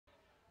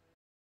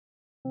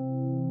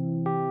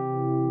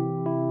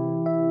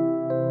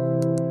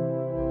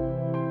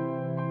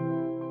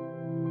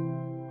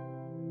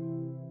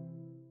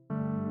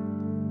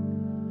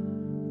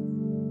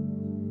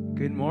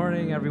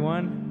morning,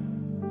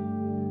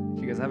 everyone.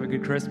 Did you guys have a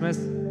good Christmas?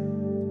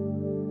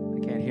 I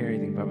can't hear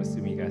anything, but I'm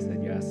assuming you guys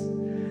said yes.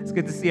 It's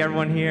good to see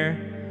everyone here.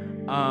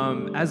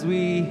 As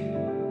we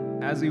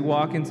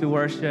walk into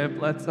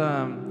worship, let's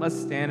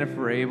stand if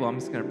we're able. I'm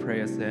just gonna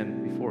pray us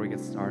in before we get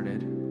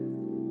started.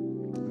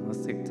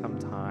 Let's take some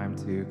time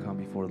to come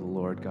before the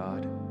Lord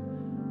God.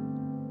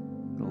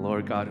 The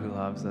Lord God who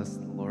loves us,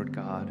 the Lord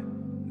God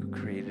who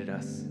created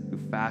us, who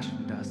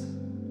fashioned us.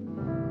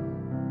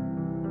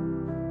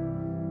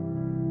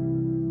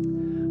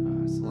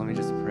 So let me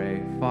just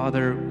pray.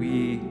 Father,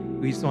 we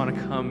just want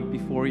to come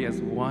before you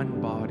as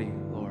one body,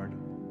 Lord.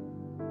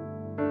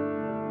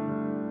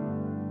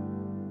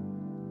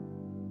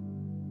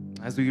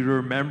 As we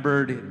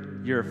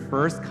remembered your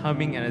first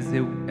coming, and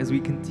as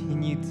we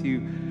continue to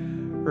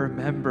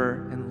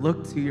remember and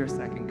look to your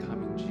second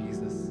coming,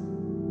 Jesus,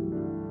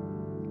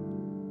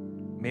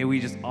 may we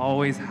just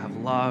always have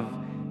love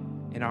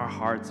in our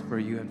hearts for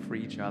you and for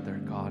each other,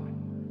 God.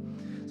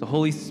 So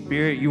Holy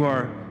Spirit, you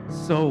are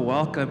so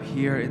welcome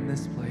here in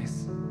this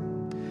place.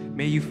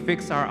 May you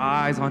fix our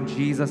eyes on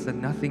Jesus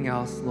and nothing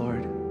else,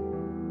 Lord.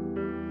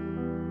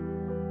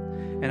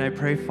 And I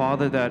pray,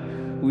 Father, that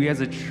we as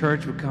a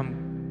church would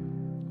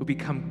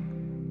become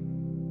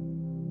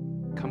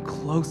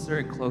closer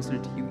and closer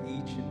to you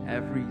each and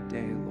every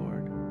day,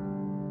 Lord.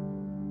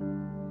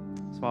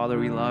 So, Father,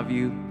 we love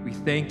you. We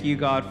thank you,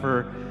 God,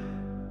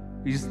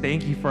 we just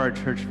thank you for our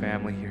church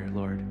family here,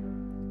 Lord.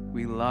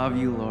 We love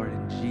you, Lord.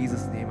 In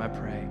Jesus' name I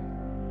pray.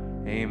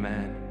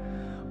 Amen.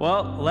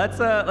 Well, let's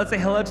say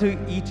hello to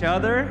each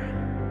other.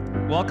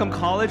 Welcome,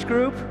 college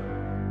group.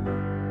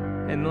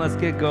 And let's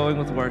get going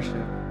with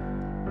worship.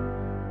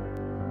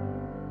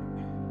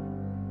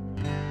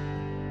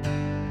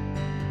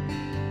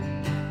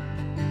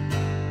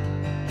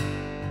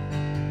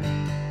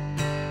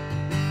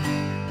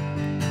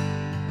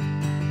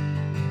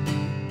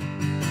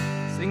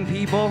 Sing,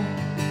 people.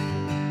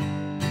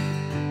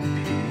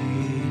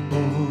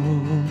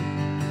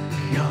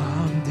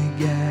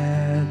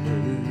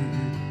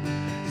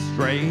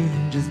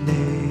 Strangers,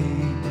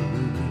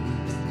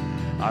 neighbors,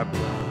 our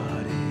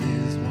blood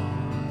is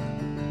one.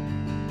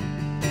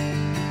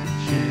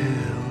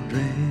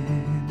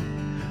 Children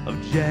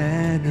of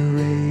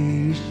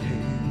generations,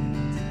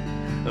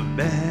 of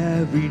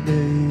every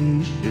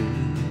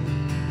nation,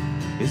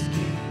 His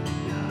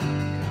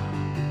kingdom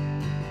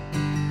come.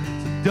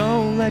 So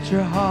don't let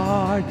your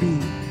heart be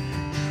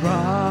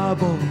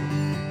troubled.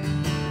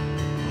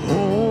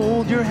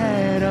 Hold your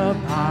head up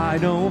high,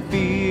 don't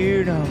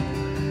fear no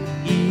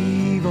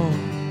evil.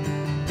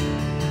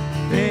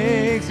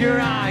 Fix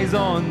your eyes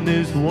on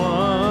this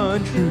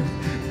one truth.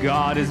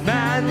 God is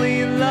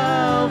madly in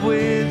love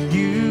with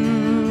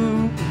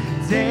you.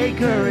 Take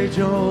courage,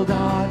 hold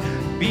on,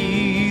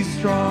 be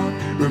strong.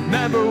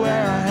 Remember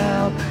where our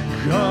help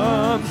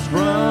comes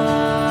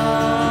from.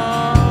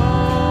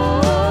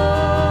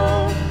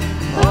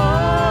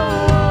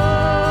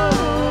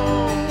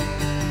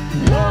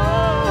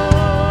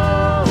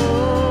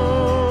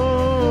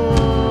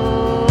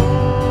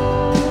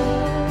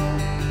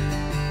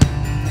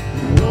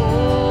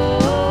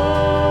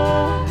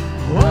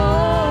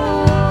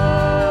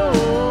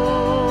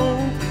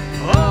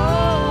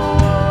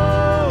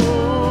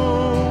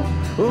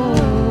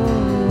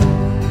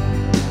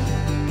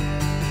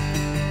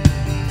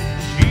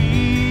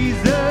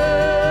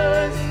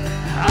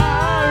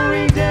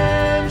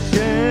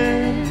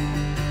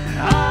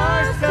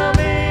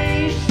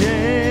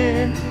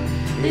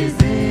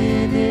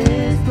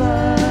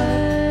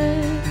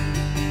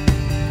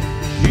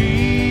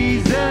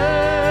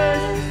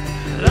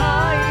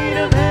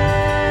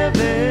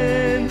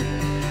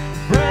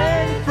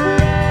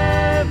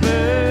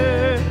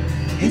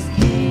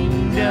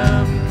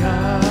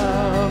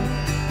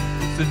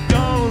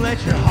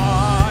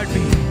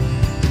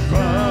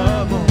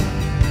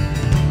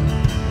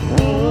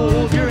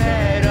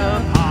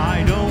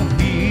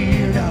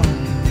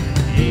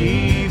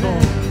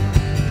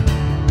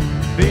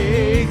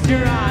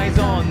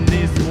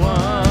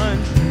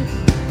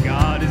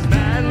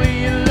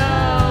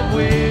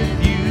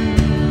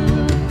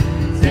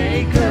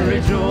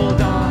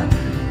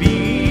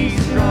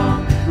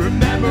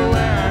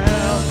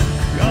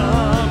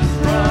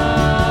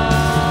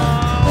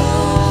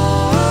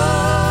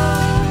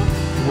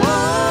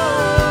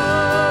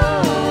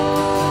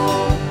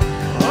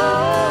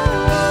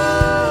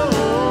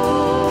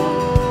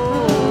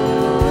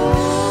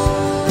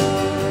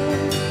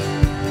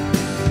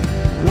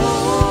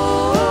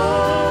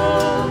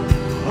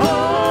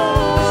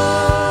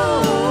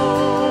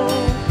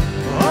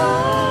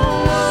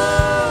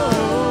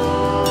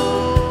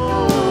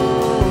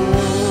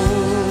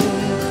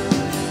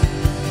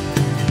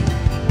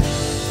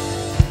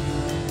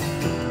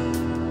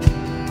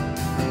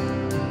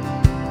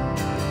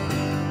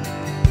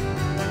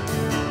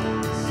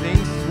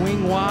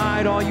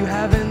 All you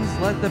heavens,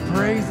 let the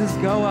praises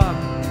go up.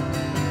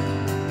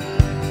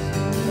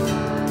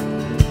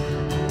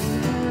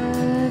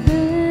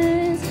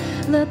 Heavens,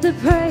 let the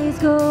praise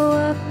go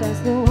up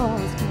as the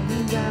walls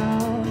come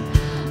down.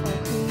 All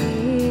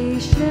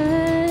creation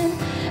creation.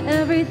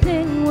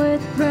 Everything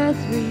with breath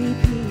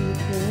repeat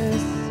the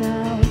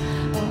sound.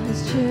 All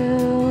his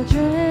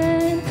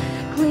children,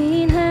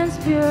 clean hands,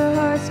 pure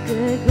hearts,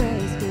 good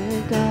grace,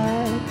 good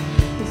God.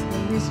 His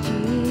name is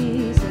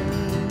Jesus.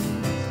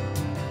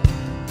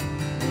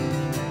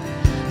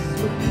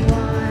 Swing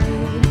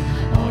wide,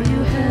 all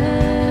you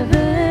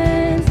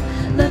heavens,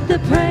 let the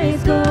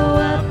praise go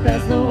up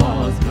as the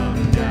walls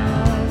come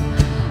down.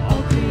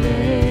 All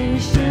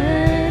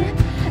creation,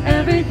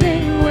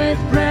 everything with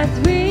breath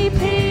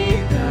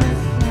repeat the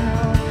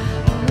sound.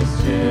 All his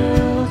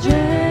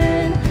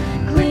children,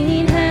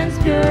 clean hands,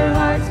 pure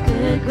hearts,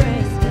 good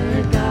grace,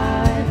 good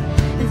God.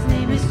 His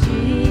name is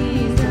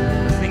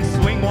Jesus. Sing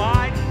swing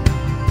wide.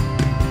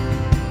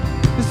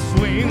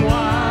 Swing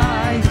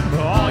wide,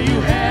 all you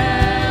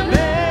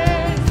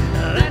heavens,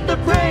 let the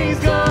praise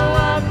go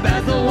up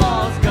as the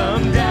walls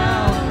come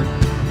down.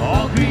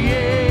 All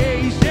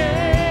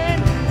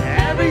creation,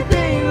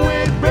 everything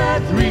with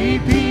breath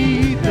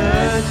repeat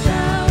the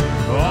sound.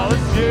 All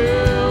his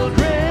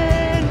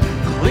children,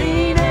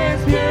 clean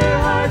hands, pure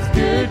hearts,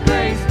 good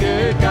grace,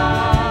 good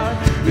God.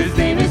 His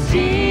name is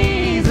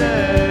Jesus.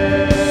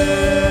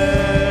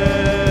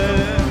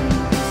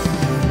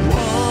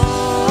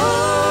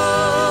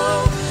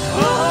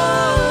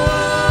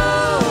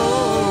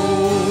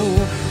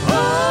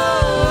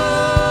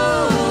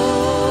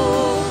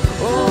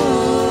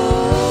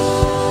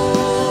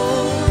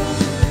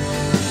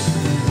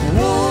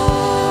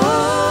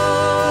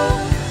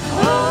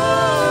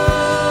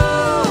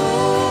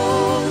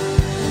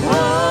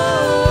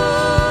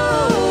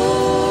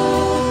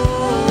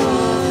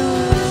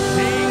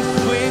 Sing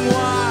swing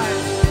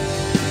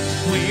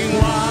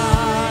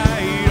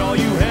wide, all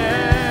you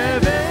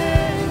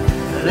heavens,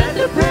 let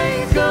the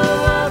praise go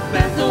up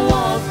as the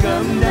walls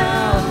come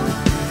down.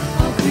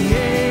 All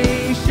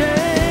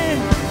creation,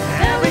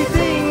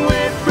 everything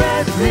with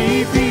breath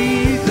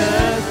repeat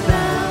the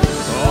sound.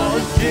 All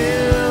his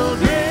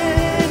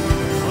children,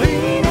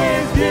 clean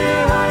hands,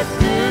 pure hearts,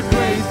 good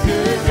grace,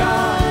 good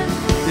God.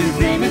 His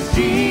name is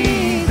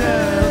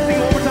Jesus. Sing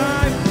one more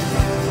time.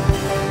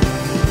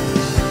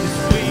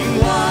 Swing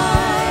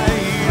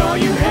wide, all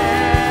you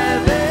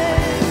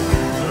heavens,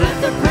 let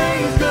the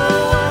praise go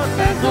up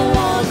as the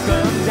walls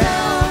come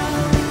down.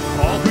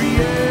 All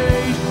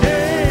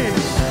creation,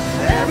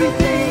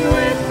 everything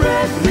with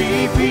breath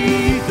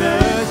repeat the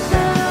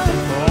sound.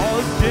 All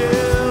his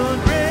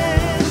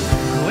children,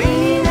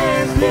 clean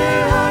hands,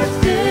 pure hearts,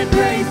 good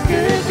grace,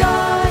 good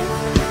God.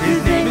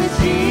 His name is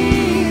Jesus.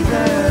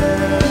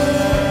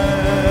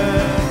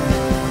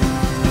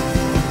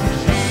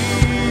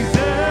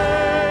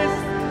 Jesus,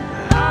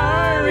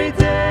 our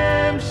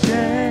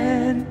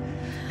redemption,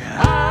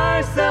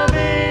 our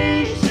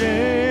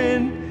salvation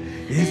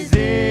is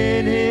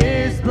in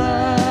his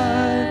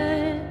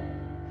blood.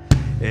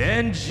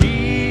 And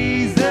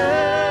Jesus,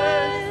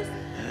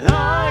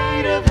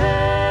 light of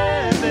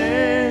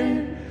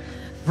heaven,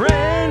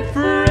 friend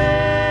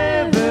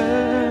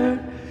forever,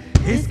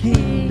 his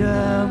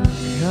kingdom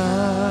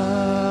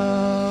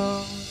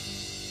come.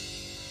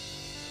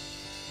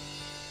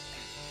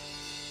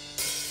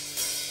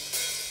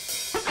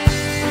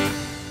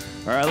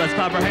 All right, let's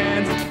clap our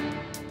hands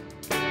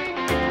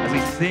as we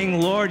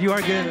sing, Lord, you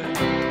are good.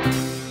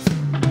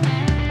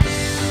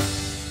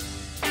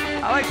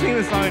 I like singing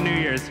this song on New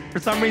Year's. For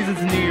some reason,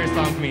 it's a New Year's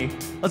song for me.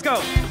 Let's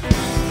go.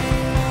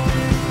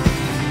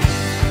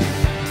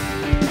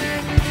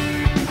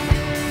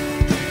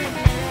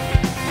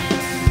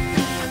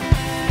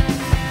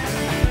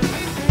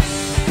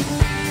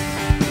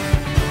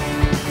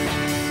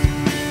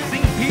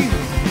 Sing peace.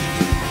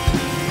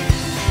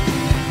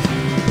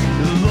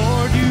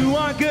 Lord, you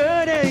are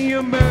good and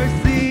your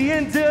mercy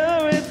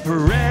endureth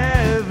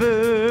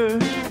forever.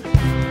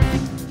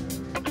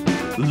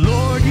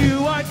 Lord,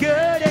 you are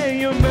good and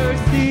your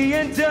mercy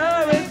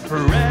endureth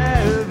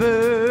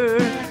forever.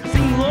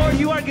 Sing, Lord,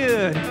 you are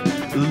good.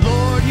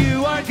 Lord,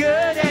 you are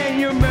good and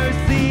your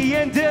mercy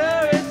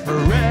endureth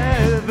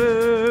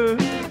forever.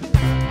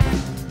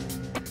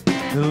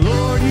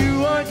 Lord,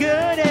 you are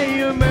good and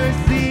your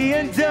mercy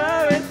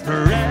endureth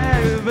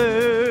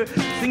forever.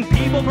 Sing,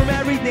 people from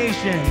every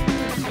nation,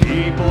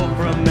 people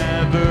from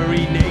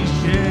every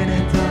nation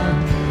and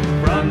tongue,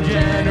 from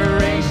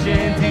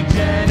generation to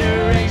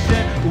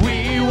generation,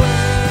 we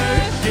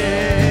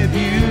worship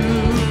you.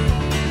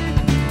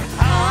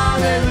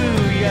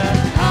 Hallelujah,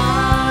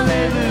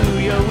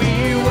 hallelujah,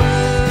 we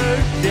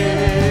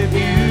worship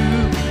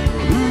you,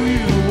 who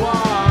you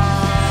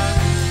are.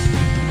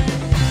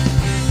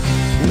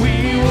 We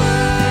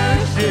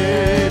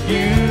worship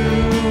you.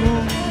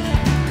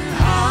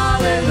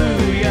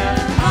 Hallelujah,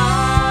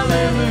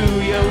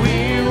 hallelujah, we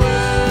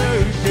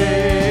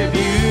worship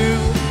you,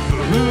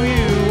 who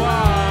you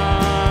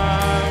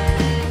are.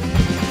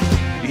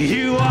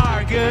 You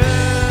are good.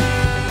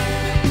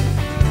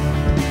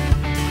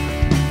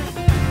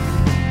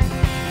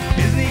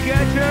 Isn't he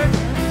good, church?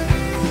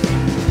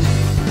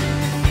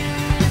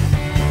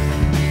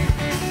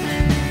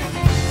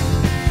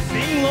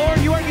 Sing, Lord,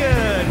 you are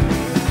good.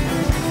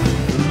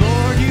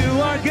 Lord,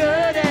 you are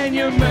good and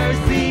your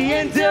mercy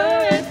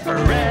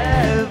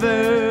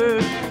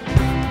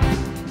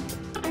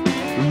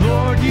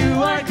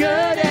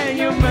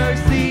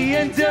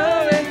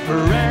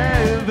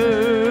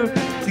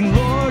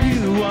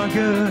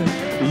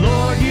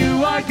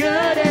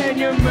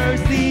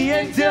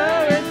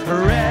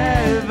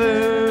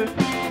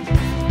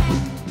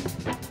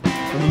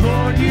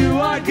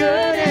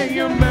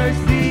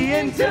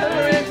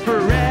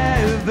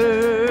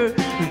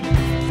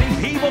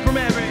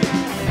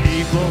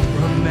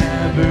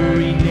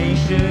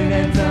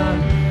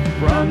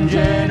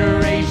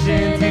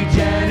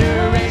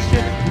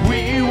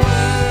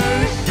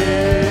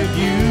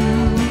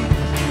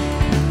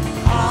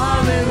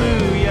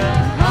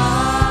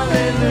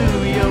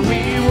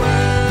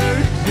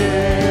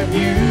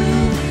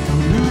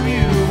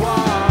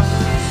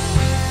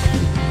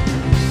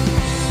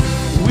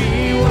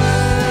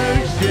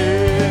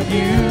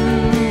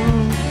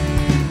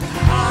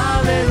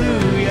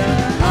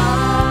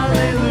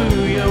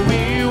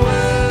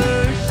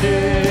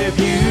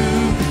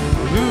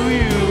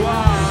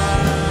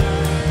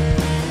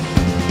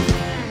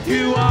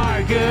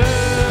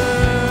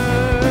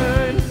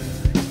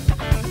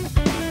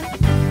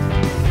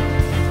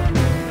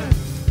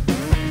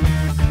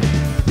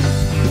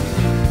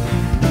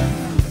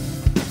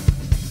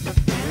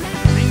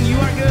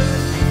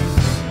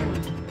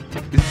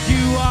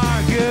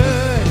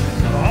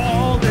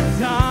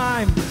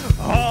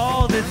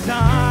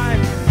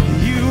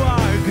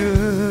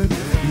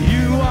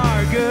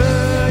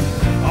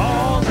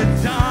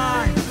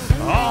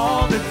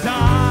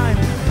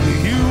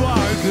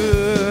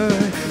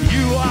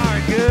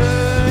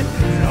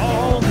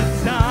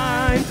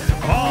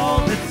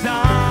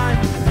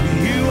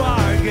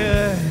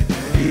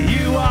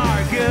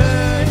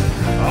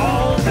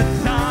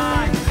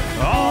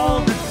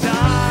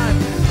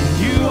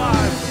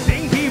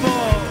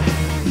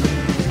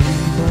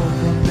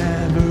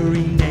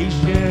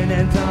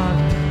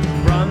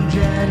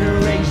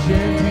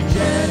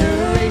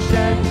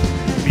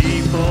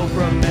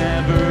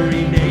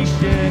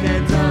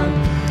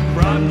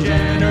from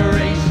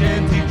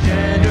generation to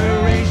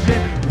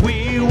generation.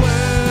 We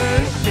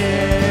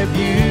worship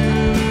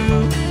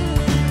you.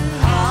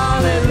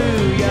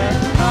 Hallelujah,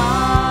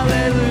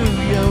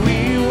 hallelujah.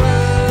 We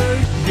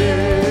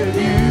worship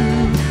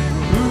you,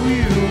 who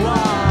you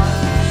are.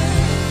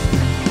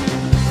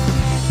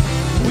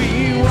 We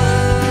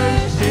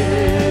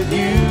worship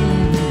you.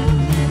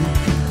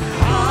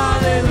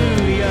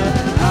 Hallelujah,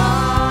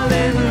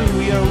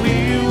 hallelujah. We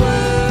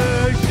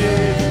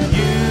worship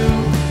you,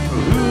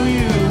 who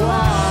you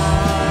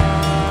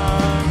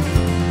are.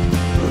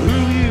 Who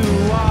you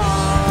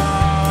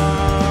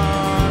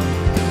are.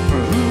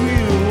 Who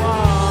you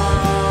are.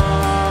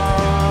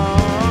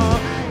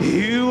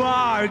 You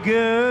are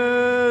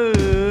good.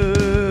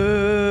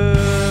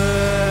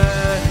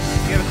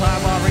 Give a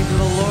clap offering to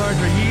the Lord,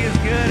 for he is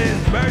good.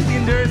 His mercy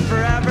endures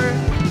forever.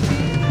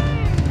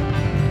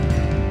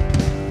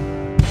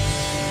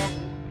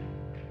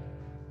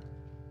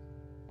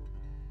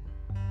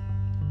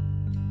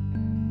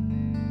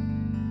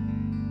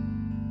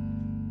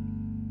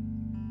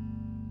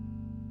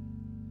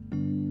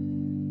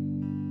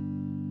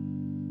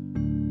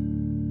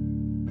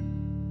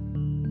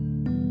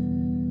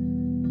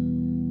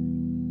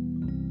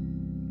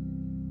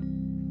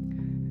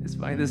 It's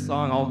funny, this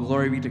song, All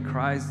Glory Be to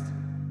Christ.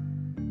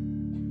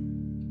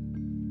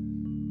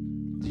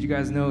 Did you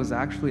guys know is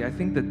actually, I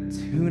think the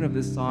tune of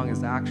this song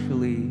is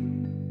actually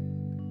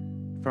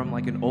from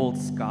like an old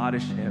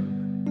Scottish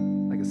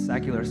hymn, like a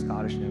secular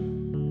Scottish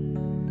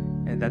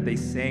hymn, and that they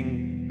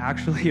sang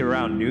actually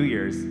around New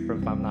Year's,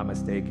 if I'm not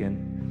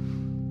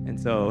mistaken. And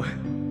so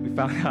we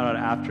found out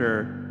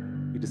after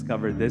we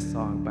discovered this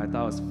song, but I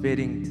thought it was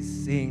fitting to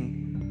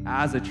sing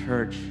as a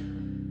church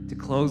to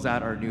close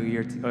out our new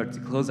year, or to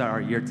close out our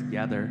year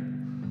together.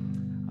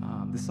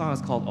 This song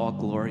is called All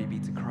Glory Be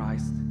to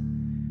Christ.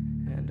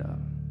 And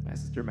my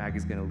sister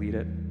Maggie's gonna lead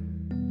it.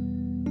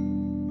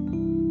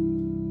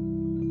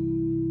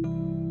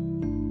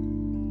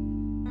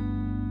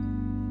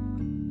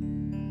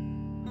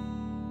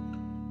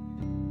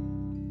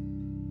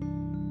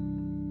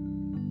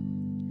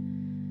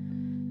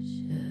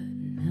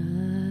 Should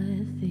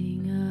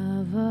nothing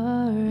of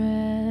our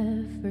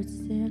efforts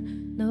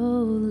stand,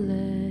 no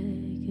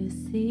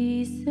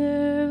legacy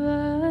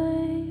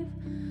survive,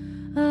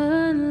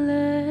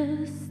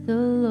 unless the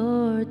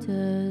Lord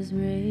does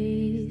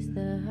raise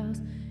the house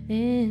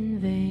in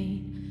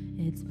vain,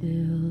 its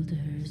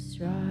builders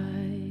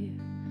strive.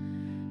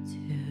 To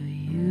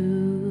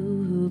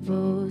you who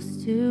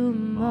boast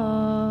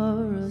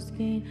tomorrow's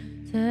gain,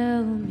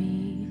 tell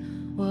me,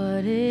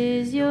 what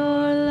is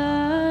your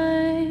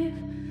life?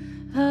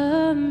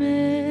 A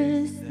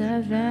mist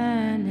that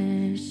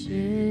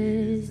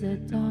vanishes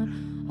at dawn.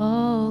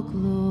 All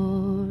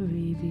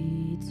glory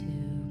be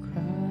to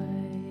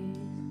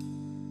Christ.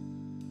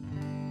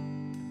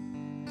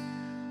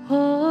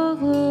 All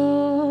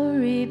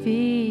glory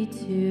be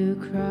to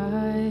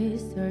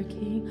Christ our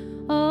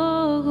King.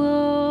 All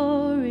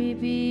glory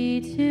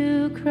be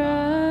to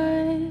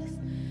Christ.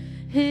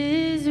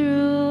 His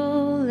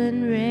rule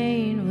and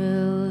reign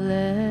will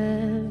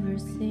ever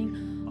sing.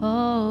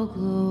 All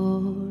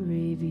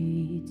glory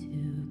be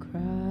to Christ.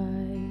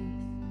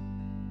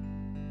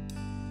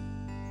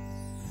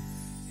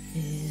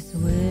 His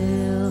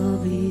will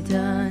be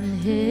done,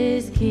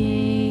 his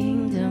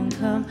kingdom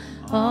come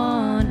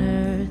on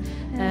earth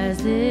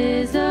as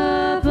is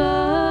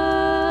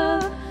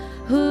above,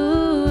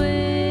 who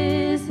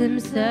is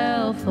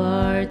himself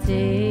our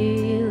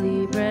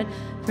daily bread.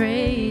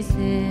 Praise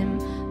him,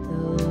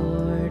 the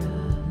Lord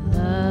of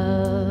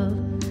love.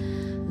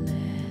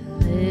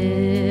 Let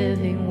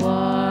living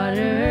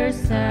water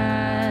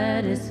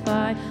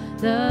satisfy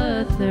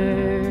the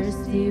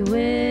thirsty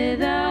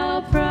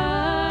without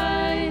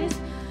price.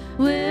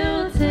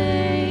 We'll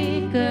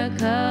take a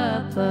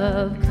cup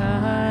of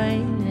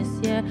kindness,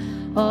 yet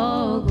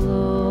all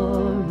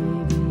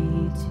glory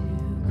be to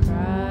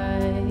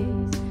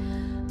Christ.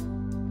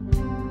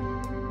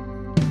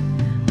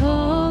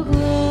 All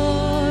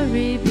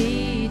glory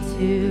be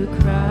to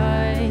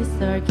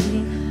Christ our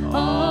King.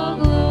 All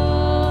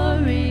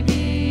glory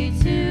be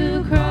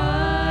to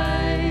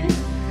Christ.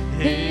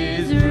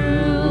 His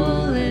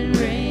rule and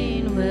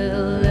reign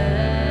will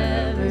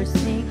ever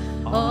sing.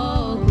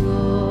 All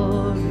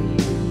glory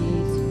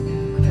be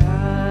to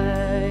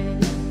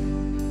Christ.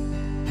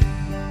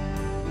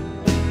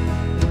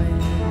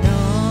 When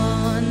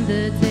on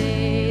the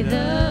day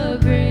the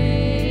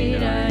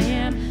great I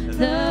am,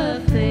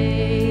 the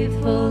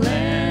faithful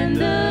and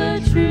the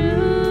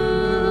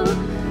true,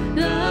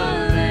 the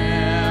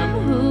Lamb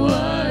who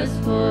was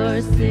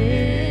for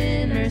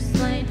sinners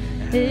slain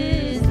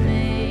is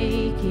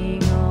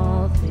making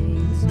all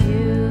things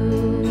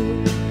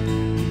new.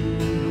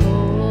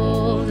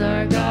 Behold,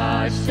 our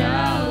God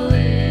shall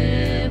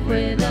live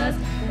with us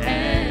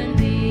and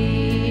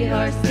be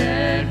our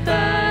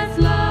steadfast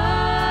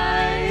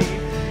light,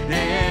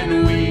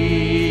 and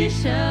we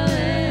shall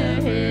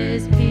heir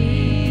his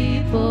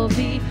people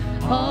be.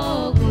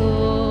 All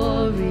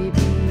glory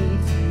be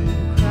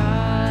to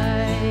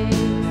Christ.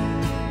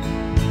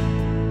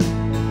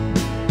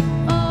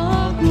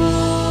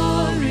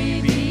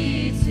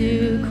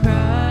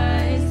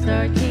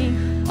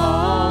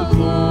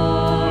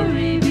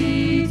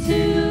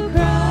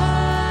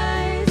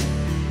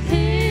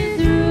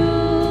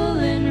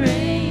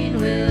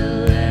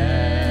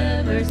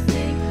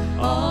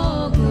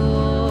 All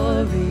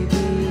glory be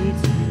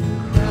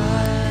to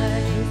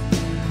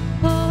Christ.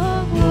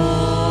 All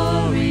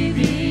glory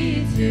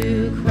be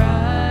to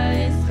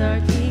Christ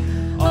our King.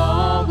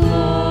 All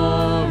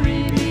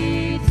glory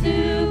be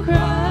to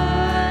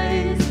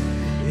Christ.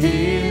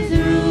 His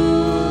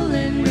rule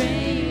and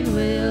reign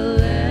will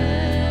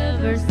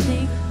ever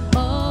sing.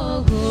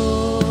 All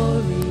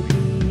glory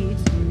be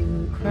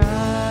to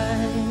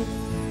Christ.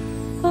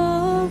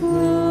 All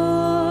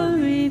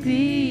glory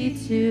be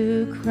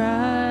to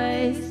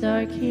Christ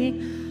our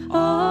King.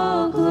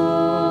 All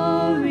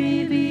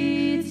glory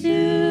be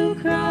to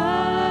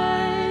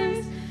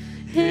Christ.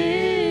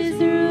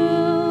 His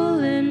rule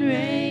and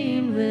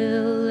reign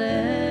will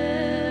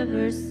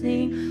ever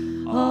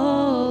sing.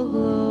 All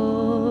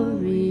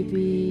glory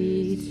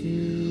be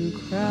to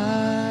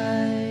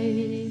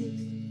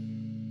Christ.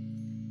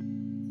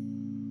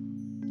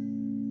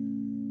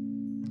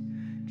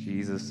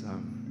 Jesus,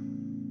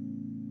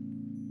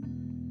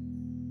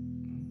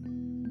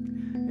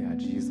 yeah,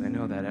 Jesus, I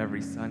know that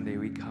every Sunday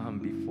we come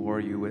before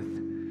you with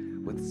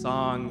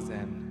songs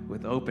and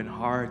with open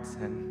hearts,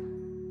 and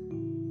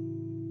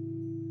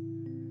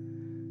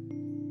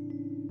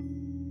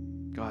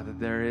God, that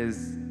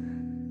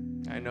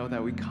I know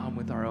that we come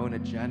with our own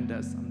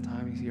agenda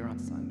sometimes here on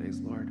Sundays,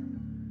 Lord.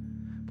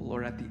 But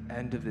Lord, at the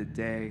end of the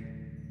day,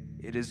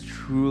 it is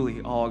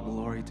truly all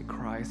glory to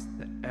Christ,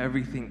 that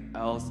everything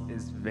else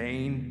is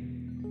vain.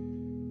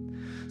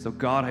 So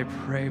God, I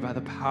pray by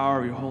the power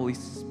of your Holy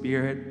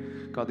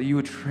Spirit, God, that you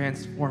would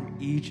transform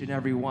each and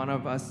every one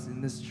of us in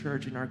this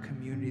church, in our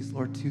communities,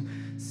 Lord, to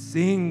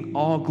sing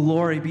all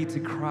glory be to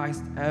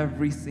Christ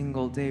every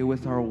single day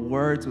with our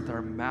words, with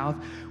our mouth,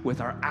 with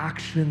our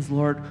actions,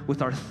 Lord,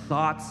 with our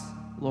thoughts,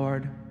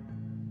 Lord.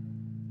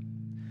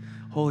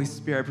 Holy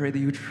Spirit, I pray that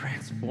you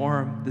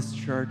transform this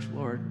church,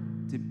 Lord,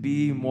 to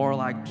be more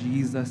like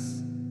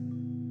Jesus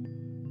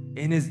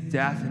in his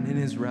death and in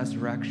his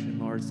resurrection,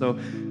 Lord. So,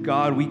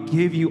 God, we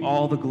give you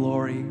all the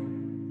glory.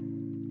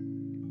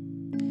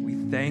 We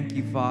thank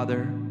you,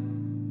 Father.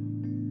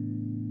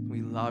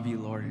 We love you,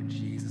 Lord. In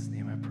Jesus'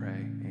 name I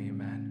pray.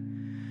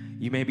 Amen.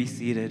 You may be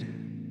seated.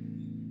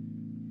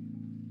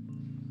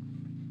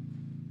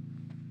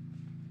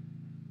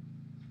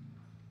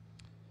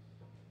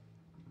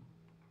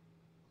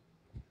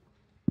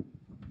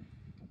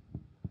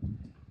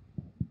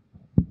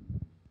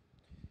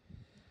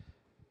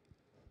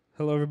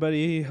 Hello,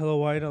 everybody. Hello,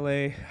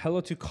 YNLA.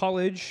 Hello to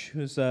college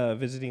who's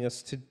visiting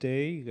us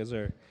today. You guys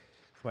are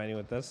combining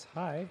with us.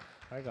 Hi.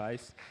 Hi,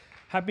 guys.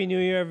 Happy New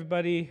Year,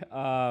 everybody.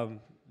 Yeah,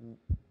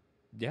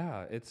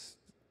 it's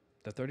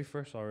the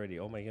 31st already.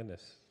 Oh, my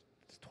goodness.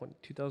 It's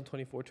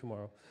 2024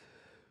 tomorrow.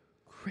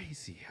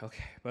 Crazy.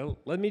 Okay. Well,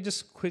 let me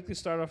just quickly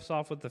start us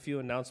off with a few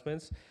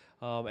announcements.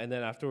 And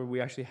then afterward, we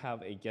actually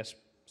have a guest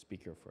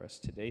speaker for us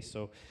today.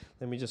 So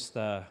let me just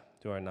do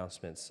our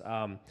announcements.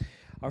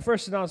 Our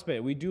first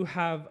announcement, we do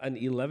have an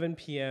 11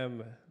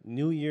 p.m.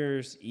 New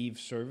Year's Eve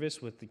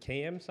service with the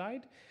KM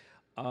side.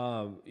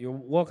 You're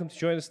welcome to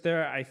join us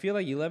there. I feel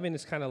like 11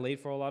 is kind of late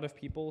for a lot of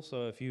people,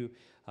 so if you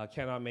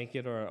cannot make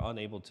it or are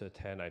unable to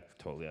attend, I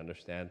totally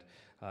understand.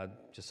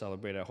 Just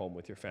celebrate at home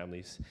with your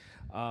families.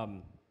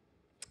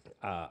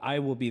 I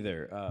will be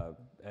there,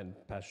 and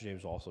Pastor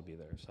James will also be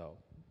there, so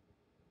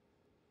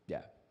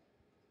yeah.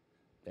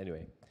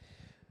 Anyway.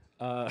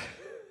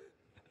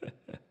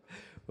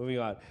 Moving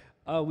on.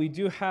 We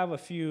do have a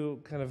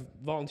few kind of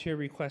volunteer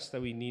requests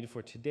that we need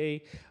for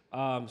today.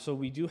 So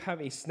we do have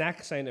a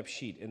snack sign-up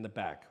sheet in the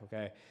back,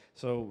 okay?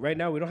 So right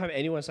now, we don't have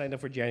anyone signed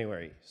up for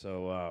January.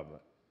 So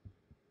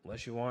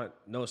unless you want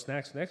no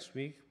snacks next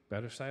week,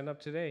 better sign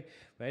up today.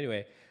 But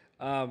anyway,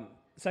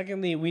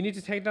 secondly, we need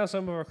to take down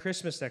some of our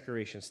Christmas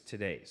decorations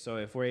today. So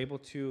if we're able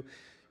to,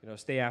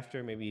 stay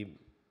after, maybe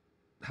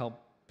help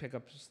pick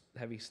up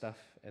heavy stuff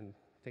and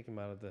take them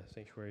out of the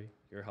sanctuary.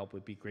 Your help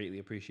would be greatly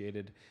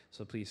appreciated.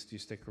 So please do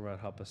stick around,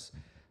 help us,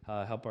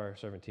 help our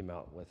servant team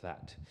out with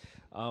that.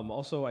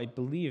 Also, I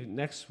believe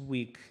next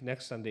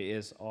Sunday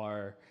is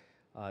our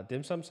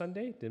dim sum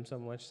Sunday, dim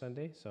sum lunch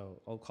Sunday. So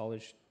all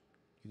college,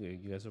 you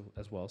guys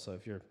as well. So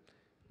if you're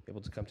able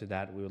to come to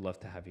that, we would love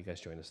to have you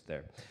guys join us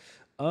there.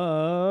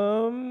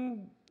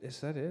 Is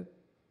that it?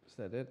 Is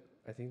that it?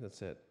 I think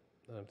that's it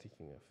that I'm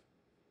thinking of.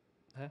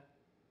 Huh?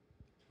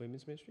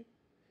 Women's ministry?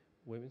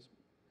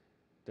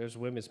 There's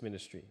women's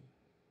ministry.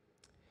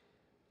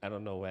 I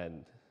don't know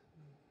when.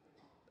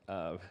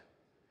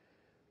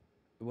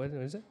 When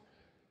is it?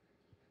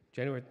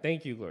 January.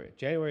 Thank you, Gloria.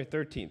 January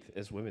 13th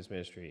is women's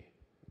ministry.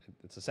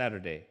 It's a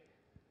Saturday.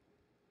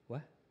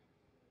 What?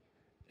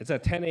 It's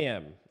at 10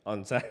 a.m.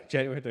 on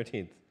January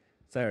 13th,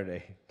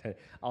 Saturday.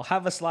 I'll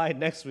have a slide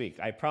next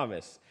week, I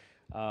promise.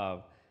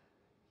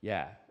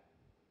 Yeah.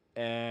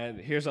 And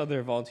here's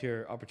other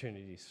volunteer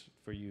opportunities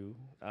for you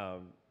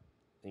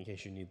in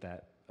case you need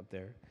that up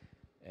there.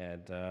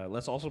 And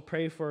let's also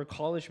pray for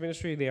college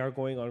ministry. They are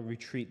going on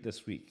retreat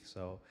this week.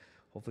 So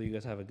hopefully you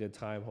guys have a good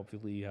time.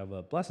 Hopefully you have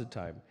a blessed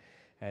time.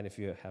 And if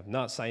you have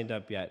not signed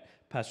up yet,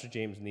 Pastor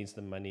James needs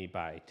the money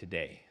by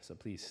today. So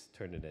please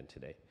turn it in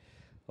today.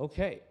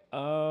 Okay,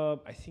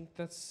 I think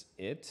that's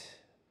it.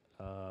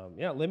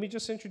 Yeah, let me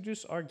just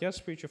introduce our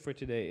guest preacher for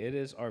today. It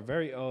is our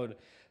very own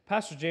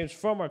Pastor James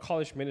from our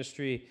college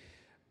ministry.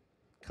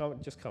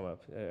 Just come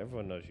up.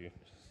 Everyone knows you.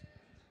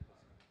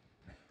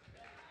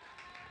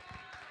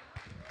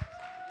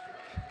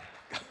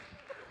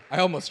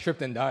 I almost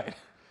tripped and died.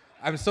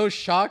 I'm so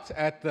shocked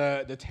at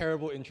the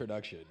terrible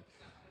introduction.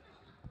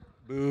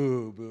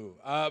 Boo, boo.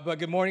 But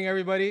good morning,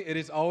 everybody. It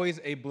is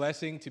always a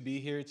blessing to be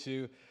here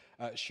to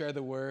share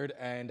the word.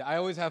 And I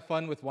always have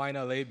fun with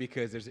YNLA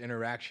because there's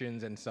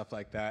interactions and stuff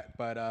like that.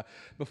 But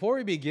before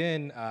we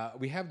begin,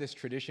 we have this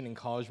tradition in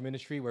college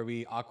ministry where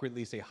we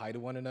awkwardly say hi to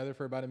one another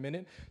for about a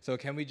minute. So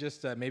can we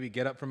just maybe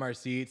get up from our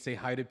seats, say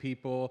hi to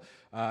people,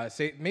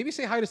 maybe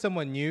say hi to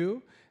someone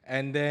new,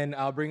 and then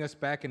I'll bring us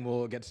back and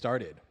we'll get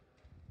started.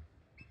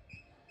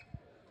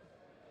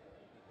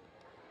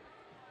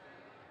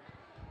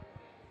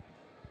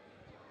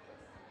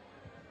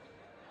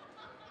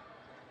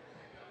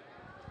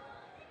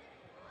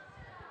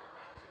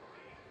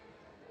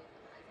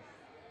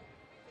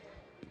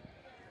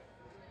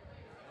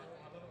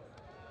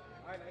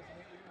 Hi, nice to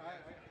meet you. Hi.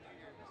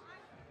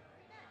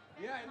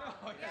 Yeah, I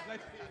know. Yeah,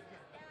 nice to meet you.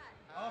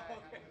 Oh,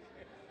 okay.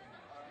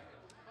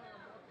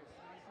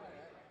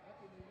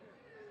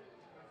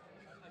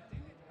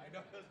 I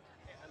know.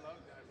 I love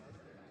that.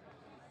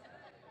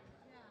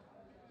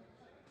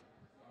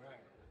 All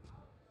right.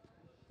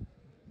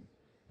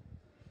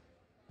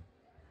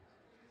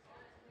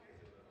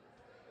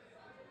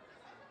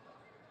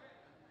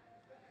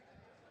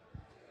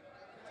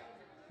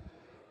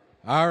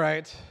 All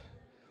right.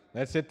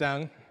 Let's sit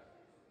down.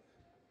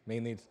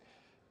 Mainly,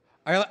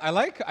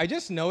 I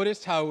just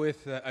noticed how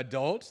with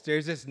adults,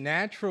 there's this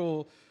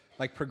natural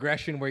like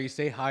progression where you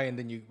say hi and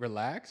then you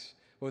relax.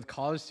 But with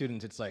college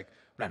students, it's like,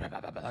 blah, blah, blah,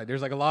 blah, blah.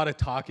 There's like a lot of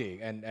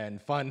talking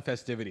and fun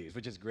festivities,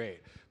 which is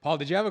great. Paul,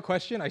 did you have a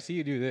question? I see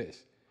you do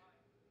this.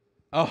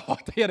 Oh, I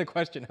thought you had a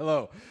question.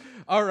 Hello.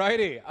 All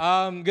righty.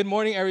 Good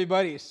morning,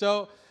 everybody.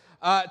 So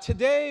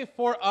today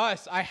for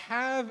us, I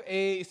have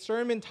a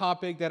sermon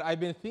topic that I've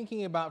been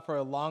thinking about for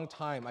a long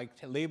time. I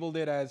labeled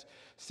it as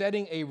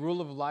setting a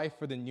rule of life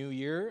for the new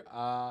year.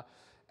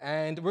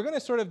 And we're going to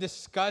sort of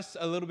discuss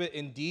a little bit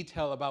in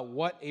detail about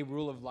what a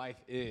rule of life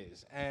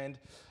is. And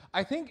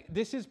I think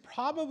this is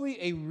probably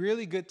a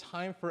really good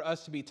time for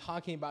us to be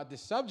talking about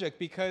this subject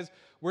because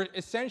we're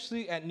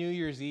essentially at New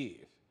Year's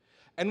Eve.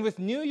 And with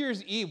New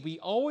Year's Eve, we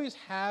always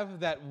have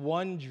that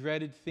one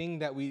dreaded thing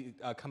that we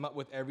come up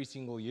with every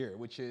single year,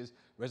 which is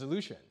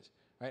resolutions,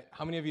 right?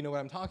 How many of you know what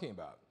I'm talking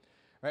about?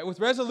 Right?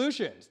 With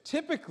resolutions,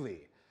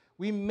 typically,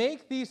 we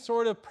make these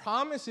sort of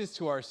promises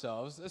to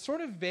ourselves,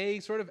 sort of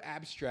vague, sort of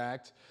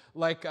abstract.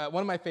 Like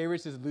one of my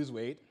favorites is lose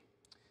weight.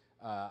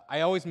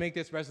 I always make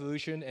this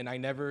resolution, and I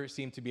never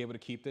seem to be able to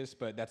keep this,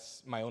 but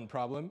that's my own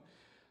problem.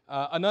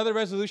 Another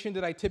resolution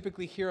that I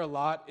typically hear a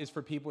lot is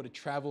for people to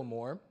travel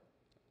more.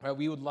 Right,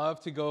 we would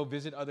love to go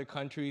visit other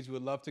countries. We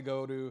would love to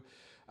go to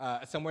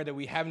somewhere that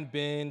we haven't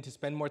been, to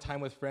spend more time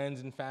with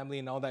friends and family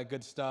and all that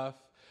good stuff.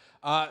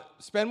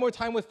 Spend more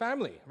time with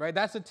family, right?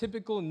 That's a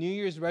typical New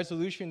Year's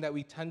resolution that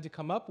we tend to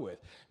come up with.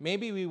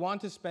 Maybe we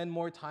want to spend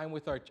more time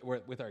with our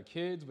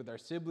kids, with our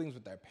siblings,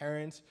 with our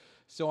parents,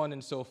 so on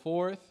and so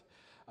forth.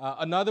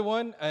 Another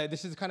one,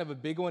 this is kind of a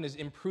big one, is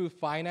improve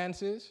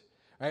finances.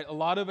 Right? A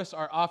lot of us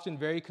are often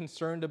very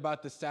concerned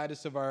about the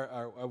status of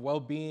our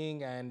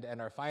well-being and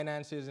our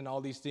finances and all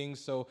these things.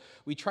 So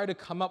we try to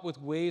come up with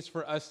ways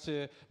for us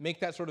to make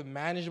that sort of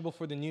manageable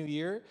for the new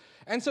year.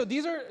 And so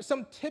these are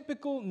some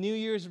typical New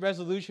Year's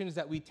resolutions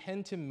that we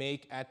tend to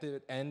make at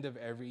the end of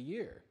every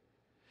year.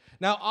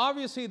 Now,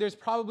 obviously, there's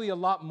probably a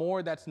lot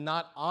more that's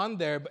not on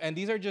there, and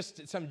these are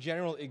just some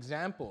general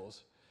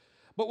examples.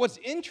 But what's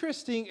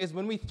interesting is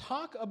when we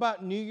talk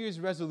about New Year's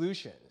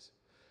resolutions,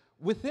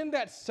 within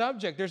that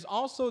subject, there's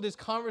also this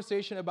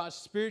conversation about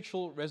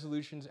spiritual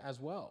resolutions as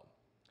well.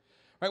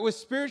 Right? With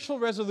spiritual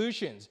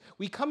resolutions,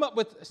 we come up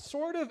with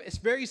sort of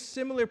very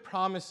similar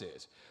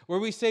promises where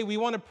we say we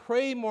want to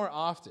pray more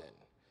often.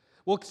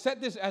 We'll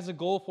set this as a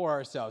goal for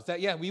ourselves,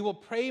 that, yeah, we will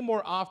pray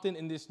more often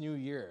in this new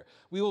year.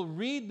 We will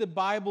read the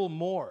Bible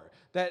more,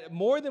 that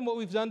more than what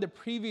we've done the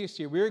previous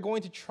year, we're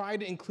going to try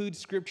to include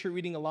scripture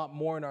reading a lot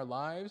more in our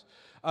lives.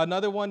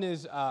 Another one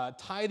is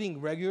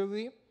tithing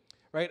regularly.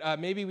 Right?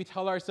 Maybe we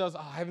tell ourselves,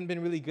 I haven't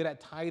been really good at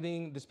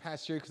tithing this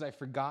past year because I've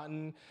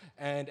forgotten,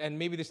 and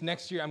maybe this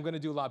next year I'm going to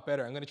do a lot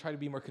better. I'm going to try to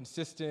be more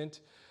consistent.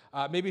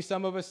 Maybe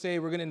some of us say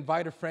we're going to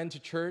invite a friend to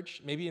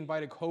church, maybe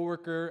invite a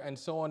coworker, and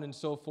so on and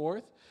so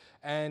forth.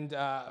 And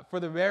for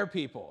the rare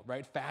people,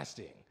 right,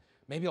 fasting.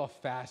 Maybe I'll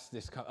fast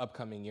this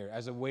upcoming year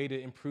as a way to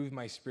improve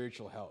my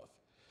spiritual health.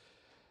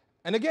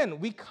 And again,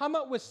 we come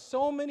up with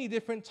so many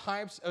different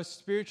types of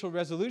spiritual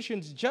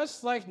resolutions,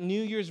 just like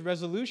New Year's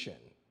resolution.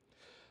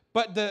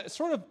 But the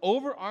sort of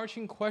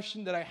overarching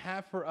question that I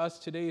have for us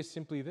today is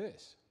simply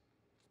this.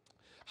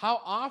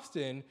 How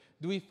often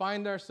do we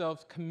find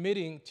ourselves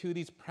committing to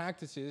these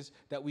practices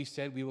that we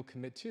said we will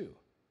commit to?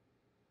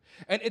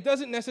 And it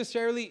doesn't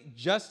necessarily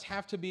just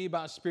have to be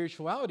about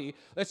spirituality.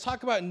 Let's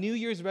talk about New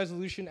Year's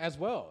resolution as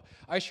well.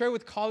 I share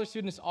with college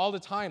students all the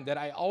time that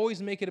I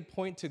always make it a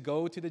point to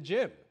go to the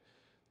gym.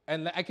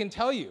 And I can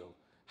tell you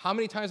how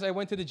many times I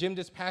went to the gym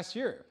this past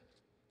year.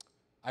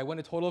 I went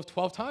a total of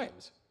 12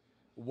 times,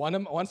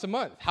 once a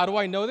month. How do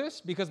I know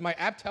this? Because my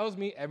app tells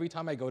me every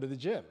time I go to the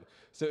gym.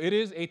 So it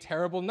is a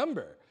terrible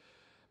number.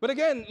 But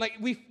again, like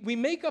we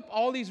make up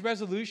all these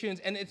resolutions,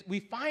 and we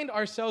find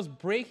ourselves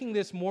breaking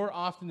this more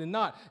often than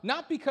not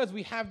because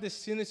we have this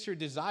sinister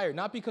desire,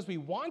 not because we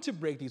want to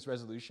break these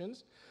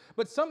resolutions,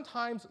 but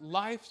sometimes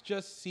life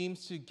just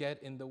seems to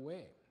get in the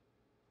way.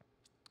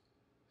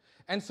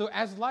 And so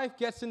as life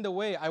gets in the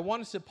way, I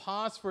want us to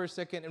pause for a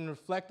second and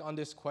reflect on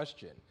this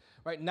question.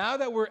 Right, now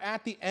that we're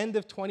at the end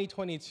of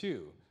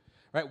 2022,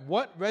 right,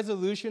 what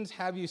resolutions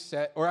have you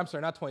set, or I'm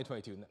sorry, not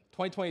 2022,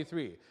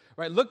 2023,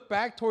 right? Look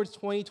back towards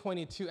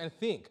 2022 and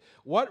think,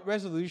 what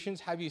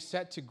resolutions have you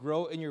set to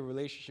grow in your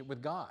relationship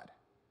with God?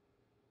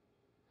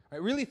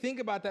 Right, really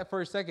think about that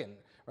for a second,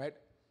 right?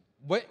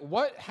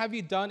 What have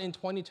you done in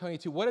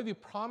 2022? What have you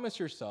promised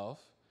yourself?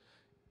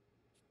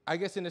 I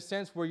guess in a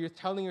sense where you're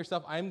telling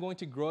yourself, I'm going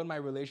to grow in my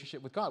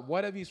relationship with God.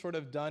 What have you sort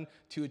of done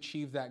to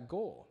achieve that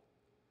goal?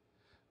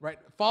 Right?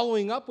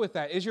 Following up with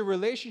that, is your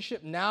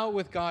relationship now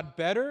with God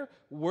better,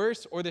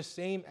 worse, or the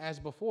same as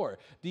before?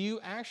 Do you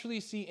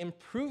actually see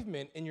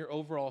improvement in your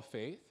overall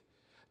faith?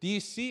 Do you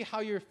see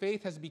how your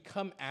faith has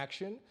become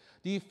action?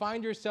 Do you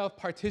find yourself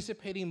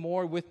participating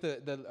more with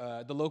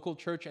the local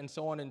church and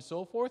so on and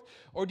so forth?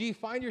 Or do you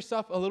find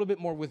yourself a little bit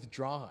more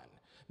withdrawn?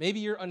 Maybe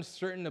you're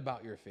uncertain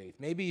about your faith.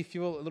 Maybe you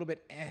feel a little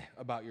bit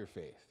about your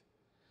faith.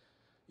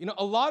 You know,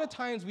 a lot of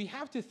times we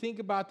have to think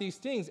about these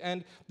things,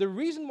 and the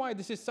reason why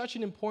this is such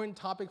an important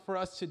topic for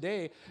us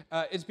today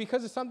is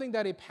because of something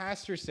that a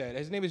pastor said.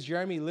 His name is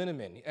Jeremy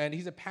Linneman, and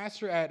he's a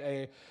pastor at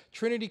a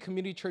Trinity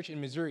Community Church in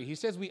Missouri. He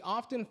says, we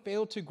often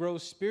fail to grow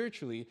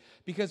spiritually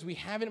because we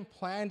haven't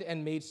planned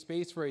and made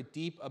space for a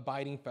deep,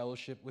 abiding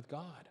fellowship with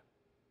God.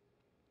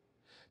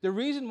 The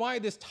reason why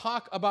this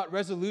talk about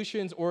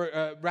resolutions,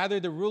 or rather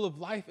the rule of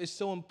life, is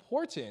so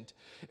important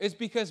is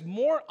because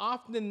more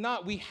often than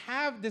not, we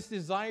have this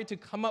desire to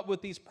come up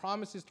with these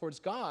promises towards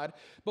God,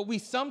 but we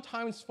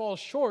sometimes fall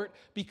short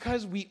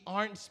because we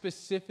aren't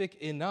specific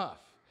enough.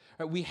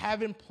 Right? We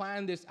haven't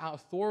planned this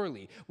out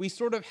thoroughly. We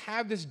sort of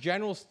have this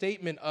general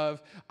statement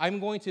of,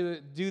 I'm going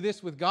to do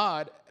this with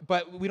God,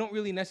 but we don't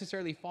really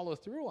necessarily follow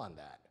through on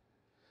that.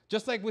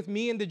 Just like with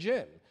me in the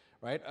gym.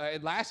 Right?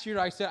 Last year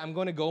I said I'm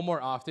going to go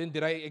more often.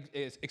 Did I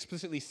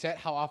explicitly set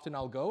how often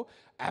I'll go?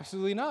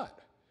 Absolutely not.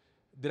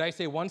 Did I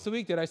say once a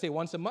week? Did I say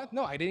once a month?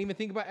 No, I didn't even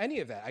think about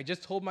any of that. I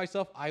just told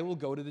myself I will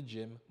go to the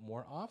gym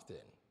more often.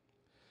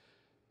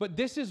 But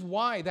this is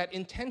why that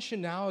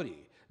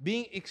intentionality,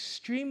 being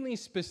extremely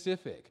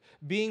specific,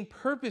 being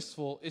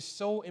purposeful is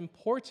so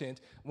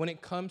important when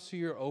it comes to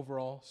your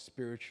overall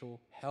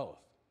spiritual health.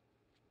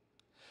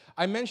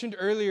 I mentioned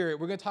earlier,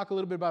 we're going to talk a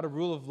little bit about a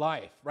rule of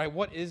life, right?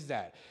 What is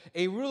that?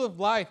 A rule of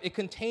life, it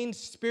contains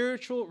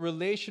spiritual,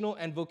 relational,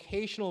 and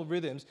vocational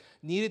rhythms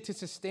needed to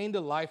sustain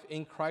the life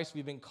in Christ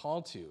we've been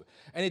called to.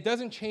 And it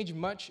doesn't change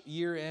much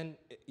year in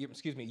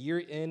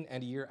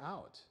and year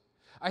out.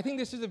 I think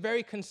this is a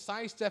very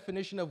concise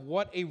definition of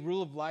what a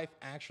rule of life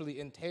actually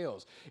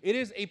entails. It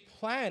is a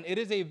plan. It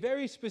is a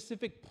very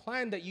specific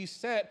plan that you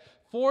set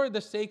for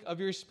the sake of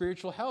your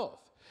spiritual health.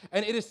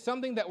 And it is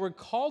something that we're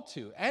called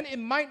to, and it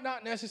might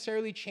not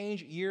necessarily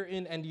change year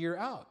in and year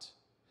out.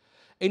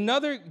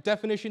 Another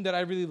definition that I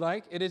really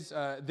like, it is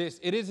this.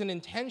 It is an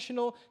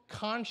intentional,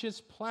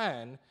 conscious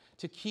plan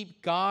to keep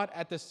God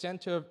at the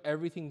center of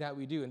everything that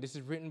we do. And this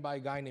is written by a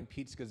guy named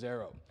Pete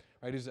Scazzaro,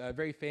 right? Who's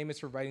very famous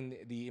for writing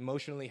the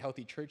Emotionally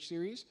Healthy Church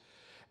series.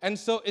 And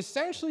so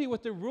essentially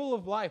with the rule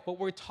of life, what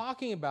we're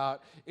talking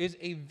about is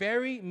a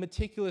very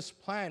meticulous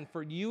plan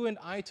for you and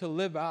I to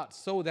live out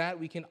so that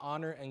we can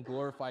honor and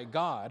glorify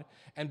God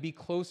and be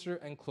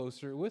closer and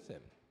closer with Him.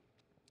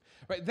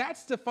 Right?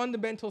 That's the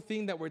fundamental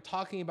thing that we're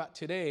talking about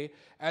today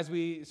as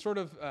we sort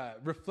of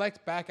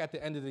reflect back at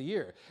the end of the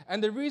year.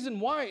 And the reason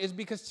why is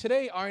because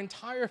today our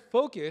entire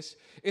focus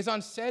is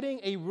on setting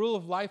a rule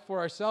of life for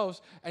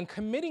ourselves and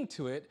committing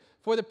to it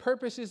for the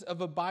purposes of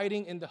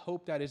abiding in the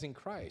hope that is in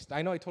Christ.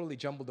 I know I totally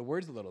jumbled the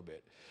words a little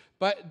bit,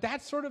 but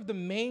that's sort of the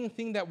main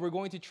thing that we're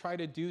going to try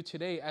to do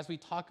today as we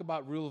talk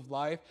about rule of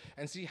life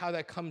and see how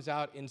that comes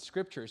out in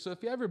Scripture. So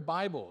if you have your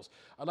Bibles,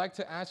 I'd like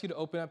to ask you to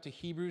open up to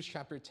Hebrews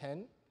chapter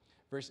 10,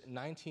 verse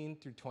 19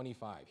 through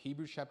 25.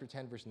 Hebrews chapter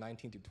 10, verse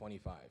 19 through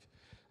 25.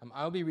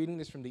 I'll be reading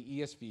this from the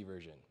ESV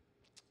version.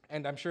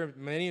 And I'm sure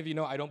many of you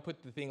know I don't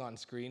put the thing on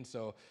screen,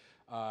 so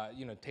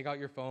take out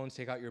your phones,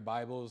 take out your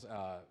Bibles,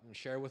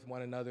 share with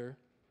one another.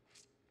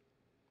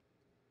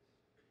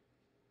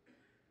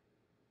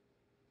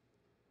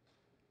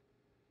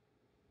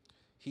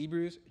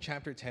 Hebrews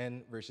chapter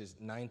 10, verses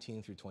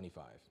 19 through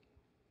 25.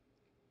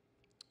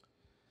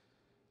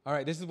 All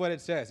right, this is what it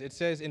says. It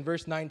says in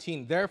verse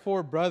 19,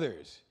 "Therefore,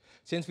 brothers,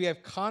 since we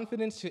have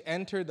confidence to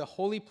enter the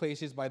holy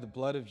places by the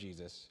blood of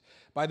Jesus,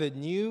 by the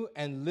new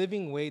and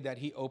living way that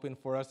he opened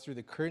for us through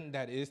the curtain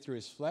that is through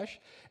his flesh,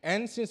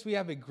 and since we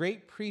have a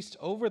great priest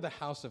over the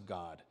house of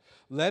God,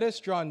 let us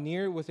draw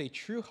near with a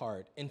true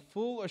heart in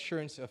full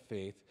assurance of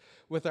faith,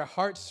 with our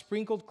hearts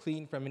sprinkled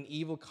clean from an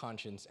evil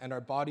conscience and our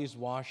bodies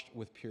washed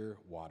with pure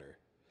water.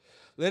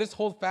 Let us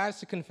hold fast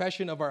the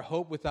confession of our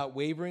hope without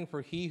wavering,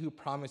 for he who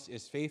promised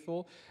is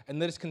faithful, and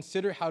let us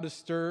consider how to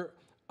stir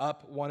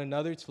up one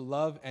another to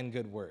love and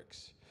good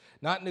works,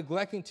 not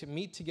neglecting to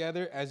meet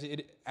together as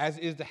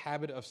is the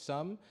habit of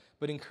some,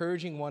 but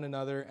encouraging one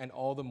another, and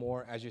all the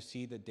more as you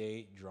see the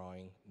day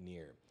drawing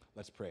near.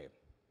 Let's pray.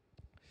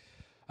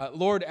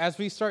 Lord, as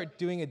we start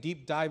doing a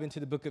deep dive into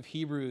the book of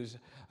Hebrews,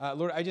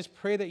 Lord, I just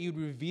pray that you'd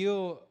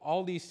reveal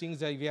all these things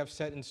that you have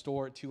set in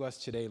store to us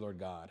today, Lord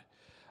God.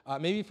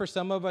 Maybe for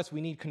some of us,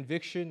 we need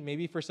conviction.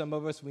 Maybe for some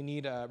of us, we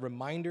need a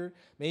reminder.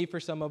 Maybe for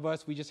some of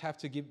us, we just have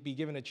to be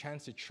given a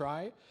chance to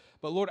try.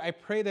 But Lord, I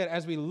pray that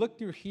as we look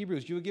through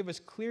Hebrews, you would give us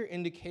clear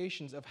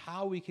indications of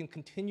how we can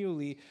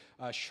continually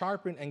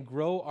sharpen and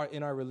grow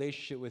in our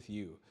relationship with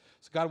you.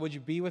 So God, would you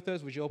be with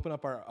us? Would you open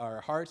up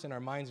our hearts and our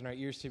minds and our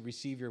ears to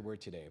receive your word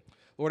today?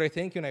 Lord, I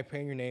thank you and I pray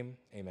in your name.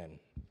 Amen.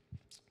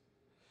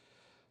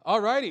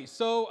 Alrighty,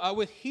 so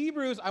with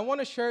Hebrews, I want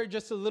to share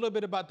just a little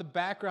bit about the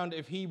background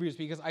of Hebrews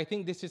because I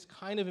think this is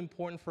kind of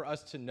important for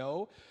us to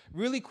know.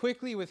 Really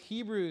quickly with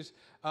Hebrews,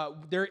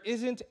 there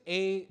isn't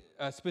a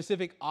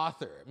specific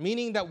author,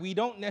 meaning that we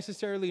don't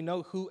necessarily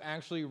know who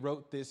actually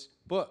wrote this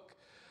book.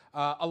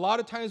 A lot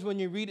of times when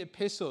you read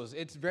epistles,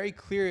 it's very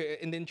clear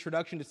in the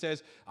introduction. It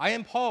says, I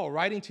am Paul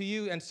writing to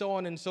you, and so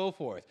on and so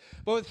forth.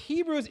 But with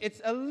Hebrews,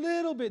 it's a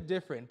little bit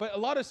different. But a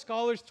lot of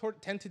scholars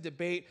tend to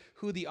debate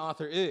who the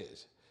author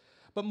is.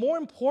 But more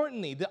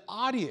importantly, the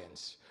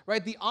audience,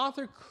 right? The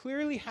author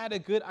clearly had a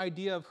good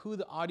idea of who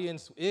the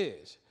audience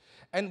is.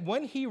 And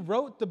when he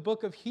wrote the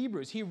book of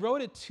Hebrews, he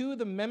wrote it to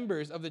the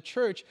members of the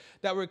church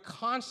that were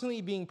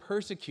constantly being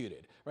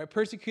persecuted, right?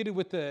 Persecuted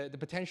with the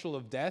potential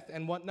of death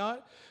and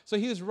whatnot. So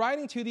he was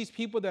writing to these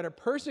people that are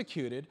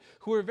persecuted,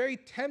 who are very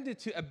tempted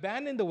to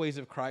abandon the ways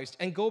of Christ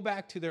and go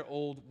back to their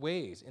old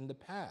ways in the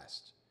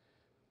past.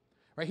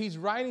 Right? He's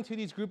writing to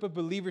these group of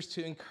believers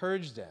to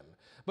encourage them.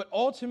 But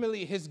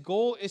ultimately, his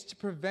goal is to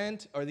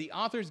prevent, or the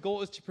author's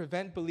goal is to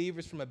prevent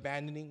believers from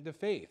abandoning the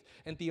faith.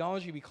 In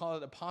theology, we call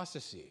it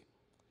apostasy.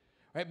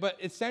 Right? But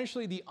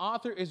essentially, the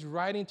author is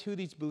writing to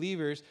these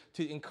believers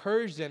to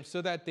encourage them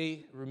so that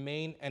they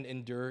remain and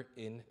endure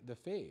in the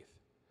faith.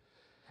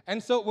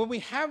 And so when we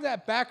have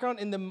that background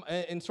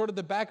in sort of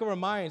the back of our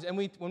minds, and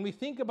when we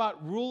think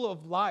about rule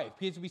of life,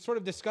 because we sort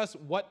of discuss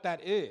what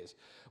that is,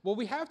 what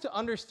we have to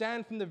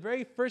understand from the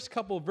very first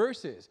couple of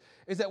verses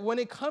is that when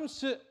it comes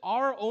to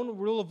our own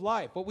rule of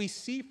life, what we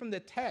see from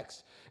the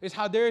text is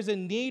how there is a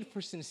need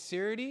for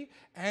sincerity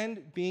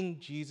and being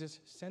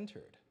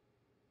Jesus-centered.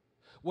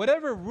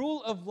 Whatever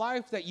rule of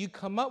life that you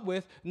come up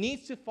with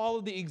needs to follow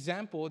the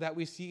example that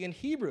we see in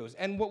Hebrews.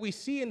 And what we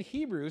see in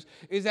Hebrews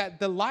is that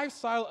the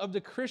lifestyle of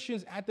the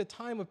Christians at the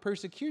time of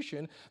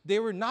persecution, they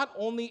were not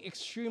only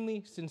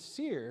extremely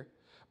sincere,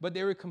 but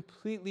they were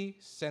completely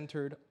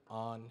centered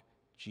on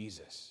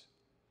Jesus.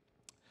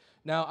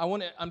 Now, I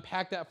want to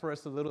unpack that for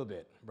us a little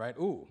bit, right?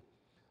 Ooh,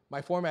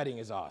 my formatting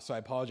is off, so I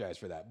apologize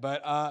for that.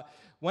 But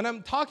when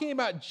I'm talking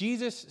about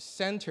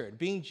Jesus-centered,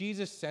 being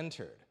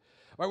Jesus-centered,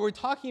 right, we're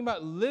talking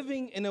about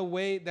living in a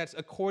way that's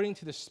according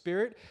to the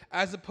Spirit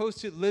as opposed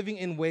to living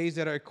in ways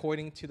that are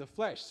according to the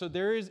flesh. So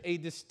there is a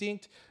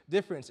distinct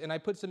difference. And I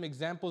put some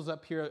examples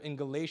up here in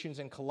Galatians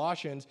and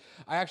Colossians.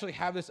 I actually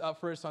have this up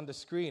for us on the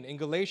screen. In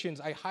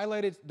Galatians, I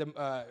highlighted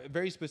the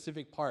very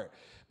specific part.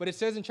 But it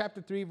says in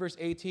chapter 3, verse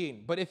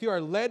 18, but if you are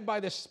led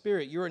by the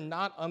Spirit, you are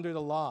not under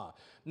the law.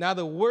 Now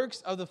the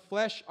works of the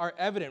flesh are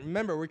evident.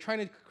 Remember, we're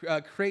trying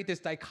to create this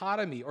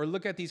dichotomy or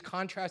look at these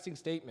contrasting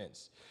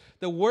statements.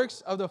 The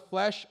works of the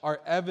flesh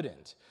are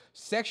evident: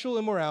 sexual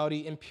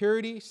immorality,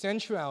 impurity,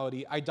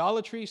 sensuality,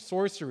 idolatry,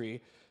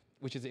 sorcery,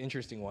 which is an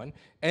interesting one,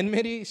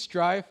 enmity,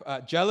 strife,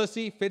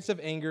 jealousy, fits of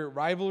anger,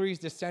 rivalries,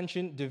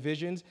 dissension,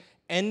 divisions,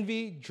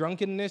 envy,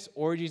 drunkenness,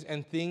 orgies,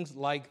 and things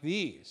like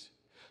these.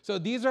 So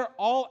these are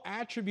all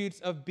attributes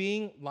of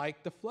being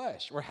like the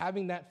flesh, or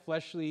having that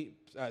fleshly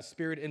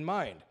spirit in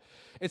mind.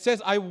 It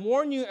says, I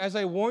warn you, as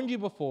I warned you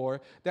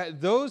before,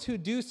 that those who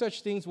do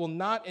such things will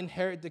not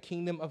inherit the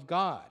kingdom of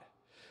God.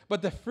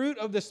 But the fruit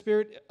of the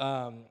Spirit,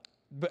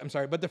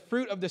 but the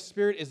fruit of the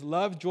Spirit is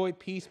love, joy,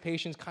 peace,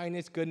 patience,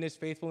 kindness, goodness,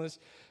 faithfulness,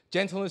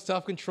 gentleness,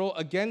 self-control.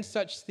 Against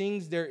such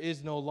things there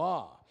is no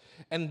law.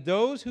 And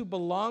those who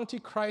belong to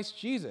Christ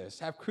Jesus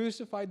have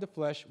crucified the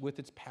flesh with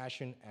its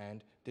passion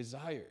and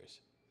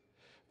desires.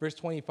 Verse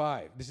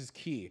 25, this is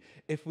key.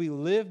 If we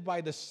live by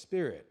the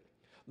Spirit,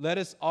 let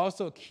us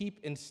also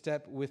keep in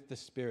step with the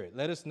Spirit.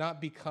 Let us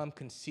not become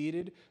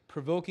conceited,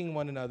 provoking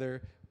one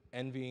another,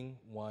 envying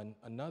one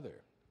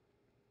another.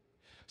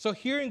 So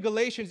here in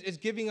Galatians, it's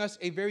giving us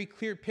a very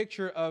clear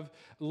picture of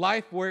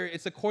life where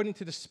it's according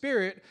to the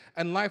Spirit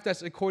and life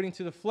that's according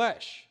to the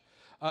flesh.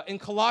 In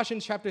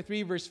Colossians chapter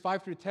 3, verse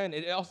 5 through 10,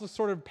 it also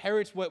sort of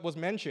parrots what was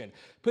mentioned.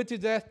 Put to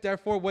death,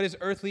 therefore, what is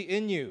earthly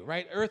in you,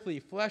 right? Earthly,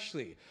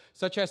 fleshly,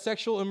 such as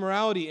sexual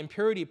immorality,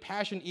 impurity,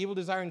 passion, evil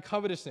desire, and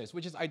covetousness,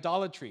 which is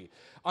idolatry.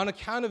 On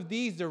account of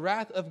these, the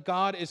wrath of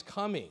God is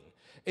coming.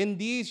 In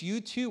these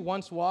you too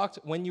once walked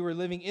when you were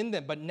living in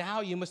them, but now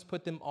you must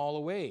put them all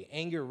away.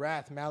 Anger,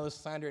 wrath, malice,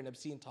 slander, and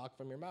obscene talk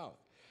from your mouth.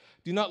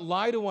 Do not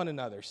lie to one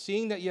another,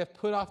 seeing that you have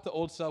put off the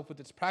old self with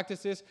its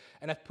practices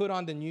and have put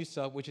on the new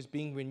self, which is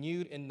being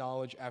renewed in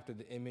knowledge after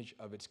the image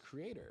of its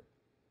creator.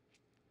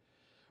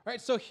 All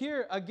right, so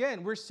here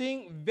again, we're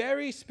seeing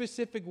very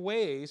specific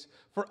ways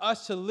for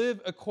us to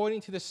live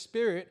according to the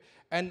Spirit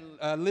and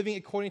living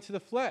according to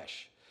the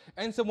flesh.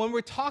 And so when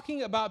we're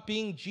talking about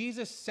being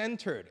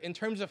Jesus-centered in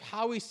terms of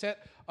how we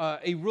set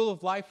a rule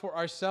of life for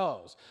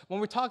ourselves,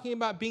 when we're talking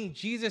about being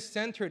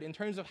Jesus-centered in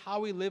terms of how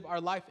we live our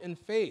life in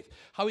faith,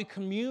 how we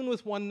commune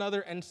with one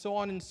another, and so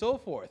on and so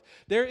forth,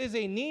 there is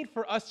a need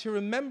for us to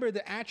remember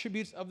the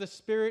attributes of the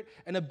Spirit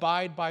and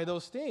abide by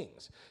those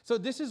things. So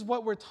this is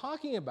what we're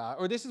talking about,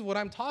 or this is what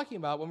I'm talking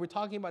about when we're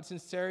talking about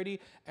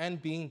sincerity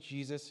and being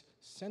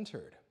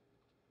Jesus-centered.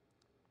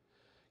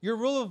 Your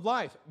rule of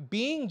life,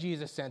 being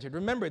Jesus-centered.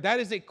 Remember,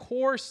 that is a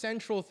core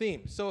central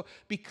theme. So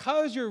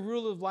because your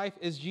rule of life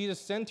is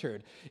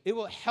Jesus-centered, it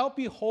will help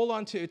you hold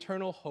on to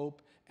eternal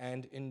hope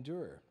and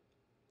endure.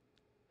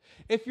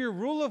 If your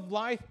rule of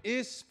life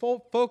is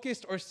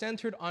focused or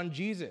centered on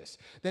Jesus,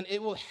 then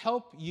it will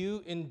help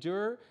you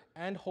endure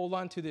and hold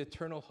on to the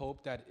eternal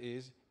hope that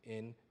is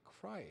in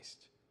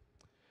Christ.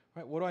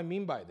 All right, what do I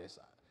mean by this?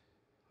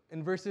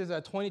 In verses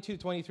 22 to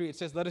 23, it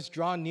says, "Let us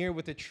draw near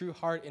with a true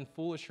heart in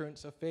full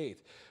assurance of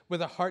faith,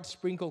 with a heart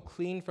sprinkled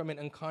clean from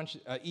an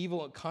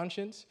evil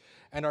conscience,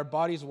 and our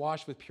bodies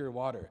washed with pure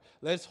water.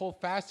 Let us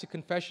hold fast to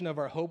confession of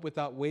our hope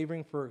without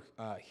wavering, for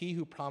he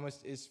who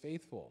promised is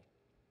faithful."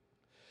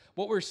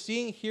 What we're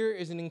seeing here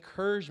is an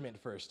encouragement,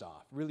 first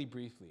off, really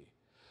briefly.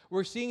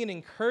 We're seeing an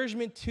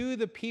encouragement to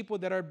the people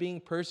that are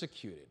being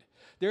persecuted.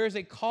 There is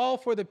a call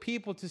for the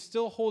people to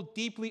still hold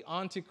deeply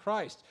onto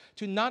Christ,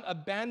 to not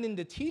abandon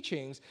the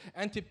teachings,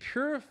 and to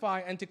purify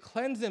and to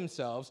cleanse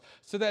themselves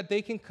so that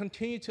they can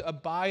continue to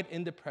abide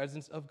in the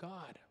presence of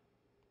God.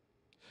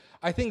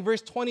 I think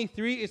verse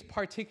 23 is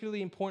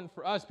particularly important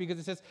for us because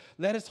it says,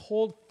 "Let us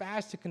hold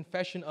fast to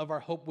confession of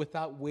our hope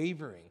without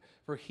wavering,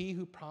 for he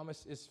who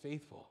promised is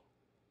faithful."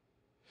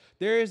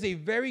 There is a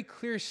very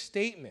clear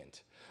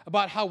statement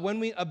about how when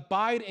we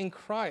abide in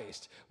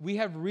Christ, we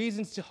have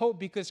reasons to hope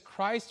because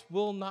Christ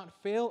will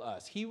not fail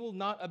us. He will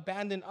not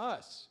abandon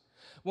us.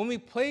 When we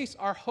place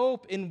our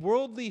hope in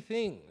worldly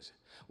things,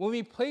 when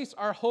we place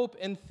our hope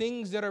in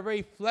things that are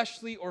very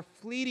fleshly or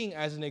fleeting,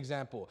 as an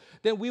example,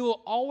 then we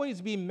will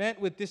always be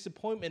met with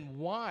disappointment.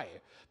 Why?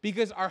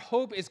 Because our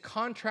hope is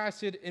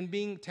contrasted in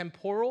being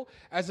temporal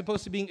as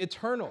opposed to being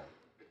eternal.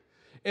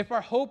 If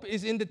our hope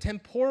is in the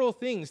temporal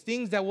things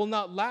that will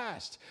not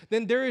last,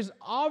 then there is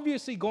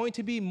obviously going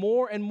to be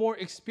more and more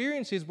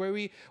experiences where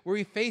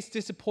we face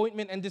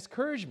disappointment and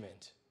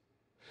discouragement.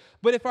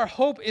 But if our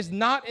hope is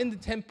not in the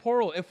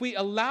temporal, if we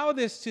allow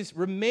this to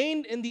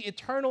remain in the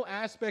eternal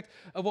aspect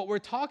of what we're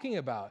talking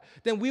about,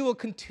 then we will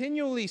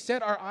continually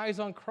set our eyes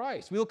on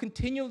Christ. We will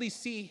continually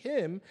see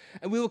him,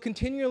 and we will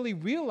continually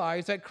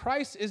realize that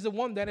Christ is the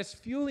one that is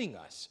fueling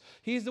us.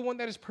 He's the one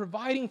that is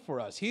providing for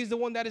us. He's the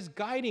one that is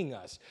guiding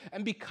us.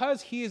 And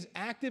because he is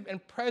active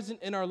and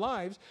present in our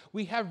lives,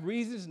 we have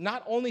reasons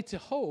not only to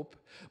hope,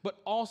 but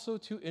also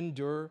to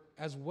endure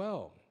as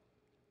well.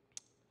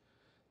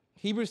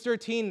 Hebrews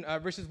 13,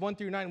 verses 1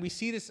 through 9, we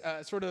see this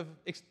sort of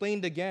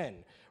explained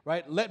again,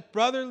 right? "Let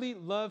brotherly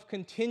love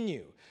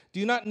continue.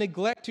 Do not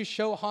neglect to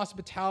show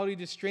hospitality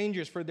to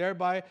strangers, for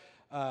thereby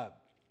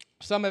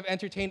some have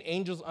entertained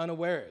angels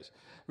unawares.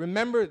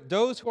 Remember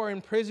those who are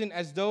in prison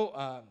as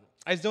though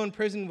in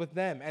prison with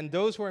them, and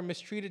those who are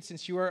mistreated,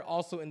 since you are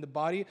also in the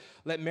body.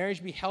 Let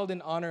marriage be held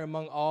in honor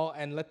among all,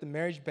 and let the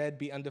marriage bed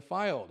be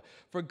undefiled.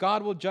 For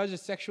God will judge the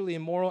sexually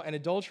immoral and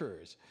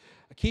adulterers.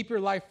 Keep your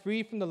life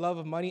free from the love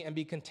of money and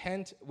be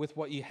content with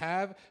what you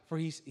have, for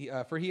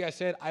he has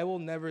said, I will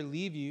never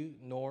leave you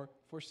nor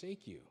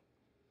forsake you."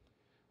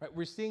 Right?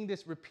 We're seeing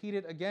this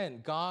repeated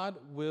again. God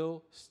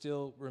will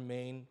still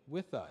remain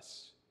with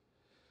us.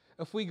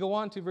 If we go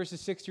on to verses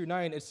 6 through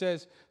 9, it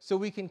says, "So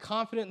we can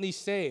confidently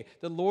say,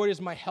 the Lord is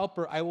my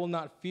helper, I will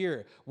not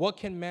fear. What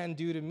can man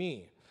do to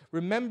me?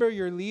 Remember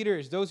your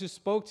leaders, those who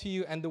spoke to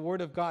you and the word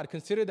of God.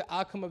 Consider the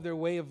outcome of their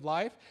way of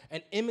life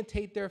and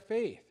imitate their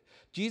faith.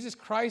 Jesus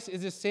Christ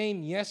is the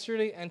same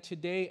yesterday and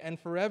today and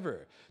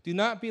forever. Do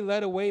not be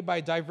led away by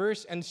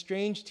diverse and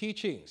strange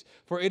teachings,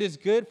 for it is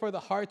good for the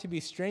heart to be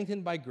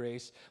strengthened by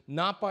grace,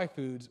 not by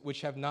foods which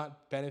have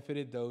not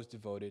benefited those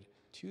devoted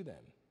to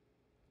them."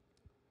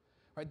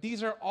 Right,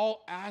 these are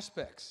all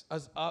aspects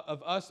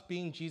of us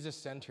being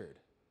Jesus-centered.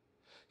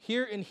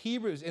 Here in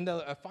Hebrews, in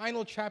the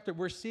final chapter,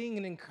 we're seeing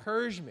an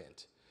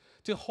encouragement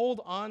to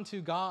hold on to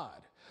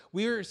God.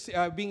 We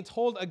are being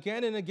told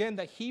again and again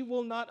that he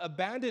will not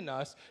abandon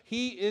us.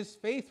 He is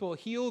faithful.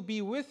 He will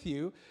be with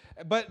you.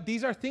 But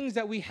these are things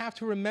that we have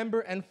to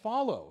remember and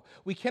follow.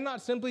 We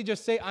cannot simply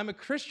just say, I'm a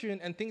Christian,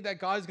 and think that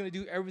God is going to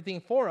do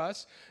everything for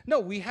us. No,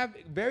 we have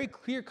very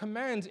clear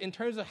commands in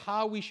terms of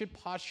how we should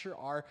posture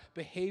our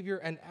behavior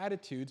and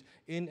attitudes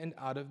in and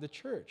out of the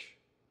church.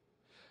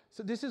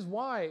 So this is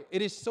why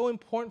it is so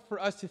important for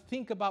us to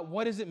think about,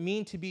 what does it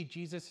mean to be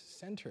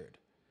Jesus-centered?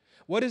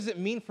 What does it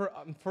mean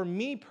for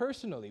me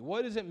personally?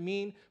 What does it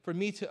mean for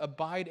me to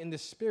abide in the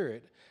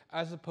Spirit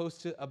as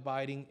opposed to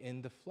abiding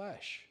in the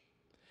flesh?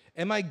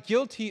 Am I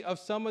guilty of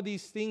some of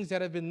these things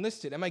that have been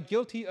listed? Am I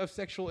guilty of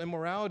sexual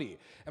immorality?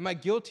 Am I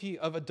guilty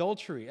of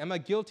adultery? Am I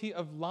guilty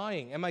of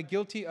lying? Am I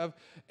guilty of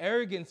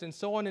arrogance, and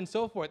so on and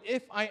so forth?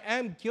 If I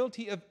am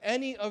guilty of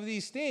any of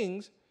these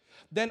things,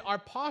 then our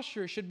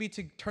posture should be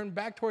to turn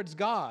back towards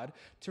God,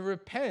 to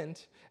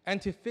repent,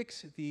 and to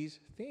fix these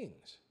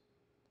things.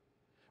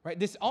 Right?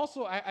 This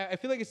also, I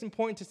feel like it's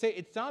important to say,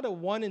 it's not a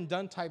one and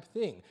done type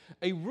thing.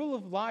 A rule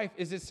of life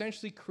is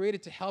essentially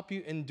created to help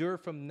you endure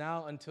from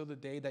now until the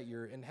day that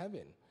you're in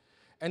heaven.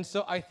 And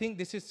so I think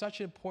this is such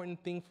an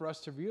important thing for us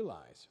to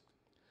realize.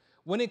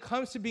 When it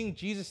comes to being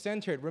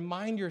Jesus-centered,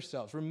 remind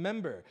yourselves,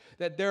 remember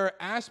that there are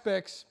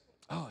aspects,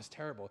 it's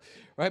terrible,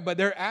 right? But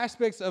there are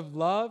aspects of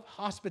love,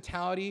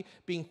 hospitality,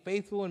 being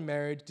faithful in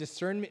marriage,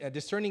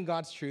 discerning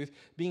God's truth,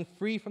 being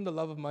free from the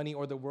love of money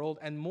or the world,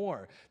 and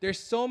more. There's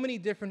so many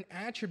different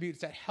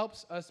attributes that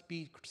helps us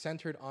be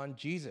centered on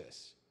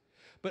Jesus.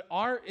 But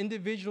our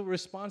individual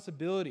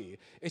responsibility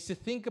is to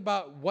think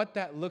about what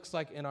that looks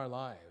like in our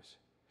lives.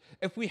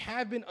 If we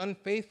have been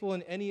unfaithful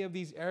in any of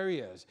these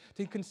areas,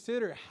 to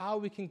consider how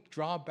we can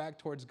draw back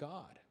towards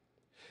God.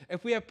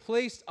 If we have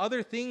placed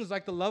other things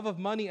like the love of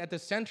money at the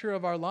center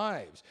of our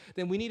lives,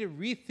 then we need to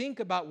rethink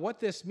about what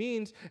this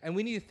means, and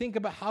we need to think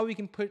about how we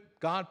can put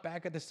God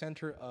back at the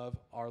center of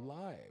our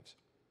lives.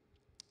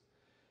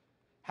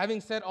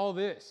 Having said all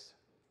this,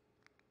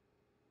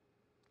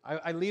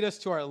 I lead us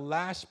to our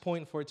last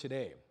point for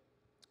today.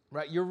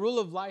 Right? Your rule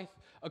of life,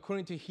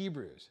 according to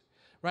Hebrews.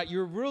 Right?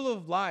 Your rule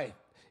of life,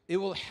 it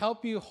will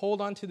help you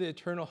hold on to the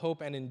eternal hope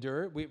and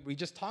endure. We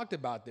just talked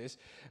about this.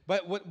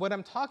 But what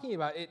I'm talking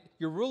about,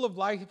 your rule of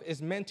life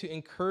is meant to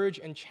encourage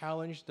and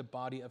challenge the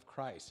body of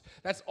Christ.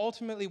 That's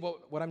ultimately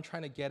what I'm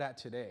trying to get at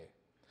today.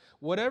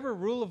 Whatever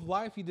rule of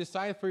life you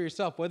decide for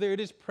yourself, whether it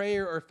is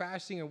prayer or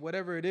fasting or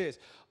whatever it is,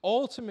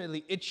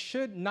 ultimately it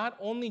should not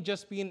only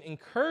just be an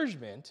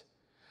encouragement.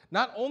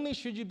 Not only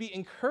should you be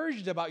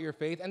encouraged about your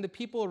faith and the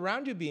people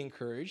around you be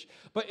encouraged,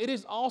 but it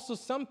is also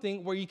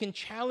something where you can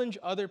challenge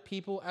other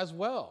people as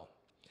well.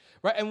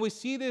 Right? And we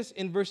see this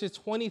in verses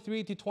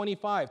 23 to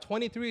 25.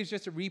 23 is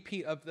just a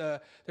repeat of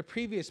the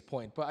previous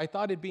point, but I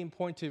thought it'd be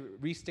important to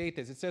restate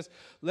this. It says,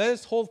 "Let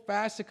us hold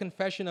fast the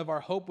confession of our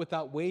hope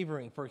without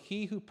wavering, for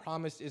he who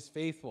promised is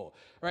faithful."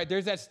 Right?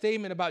 There's that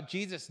statement about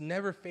Jesus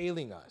never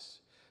failing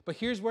us. But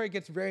here's where it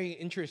gets very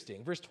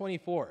interesting. Verse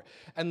 24,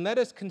 "And let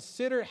us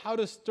consider how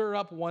to stir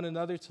up one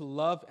another to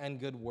love and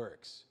good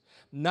works,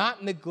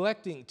 not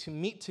neglecting to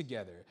meet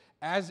together,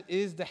 as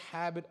is the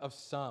habit of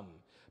some,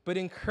 but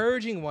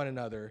encouraging one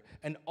another,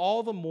 and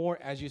all the more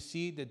as you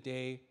see the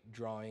day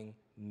drawing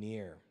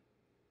near."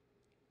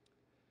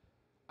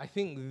 I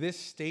think this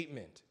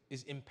statement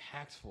is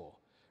impactful.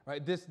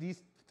 Right?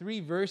 These 3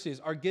 verses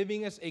are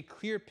giving us a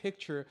clear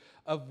picture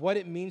of what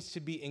it means to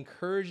be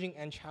encouraging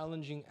and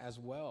challenging as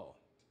well.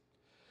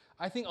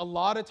 I think a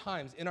lot of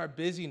times in our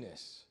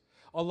busyness,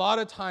 a lot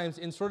of times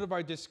in sort of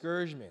our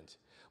discouragement,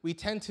 we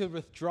tend to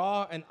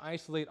withdraw and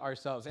isolate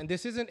ourselves. And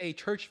this isn't a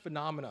church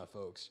phenomena,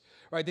 folks,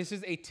 right? This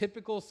is a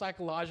typical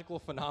psychological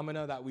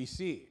phenomena that we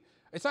see.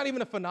 It's not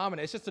even a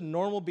phenomena, it's just a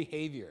normal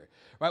behavior,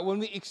 right? When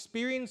we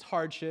experience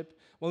hardship,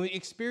 when we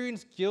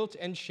experience guilt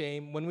and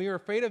shame, when we are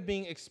afraid of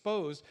being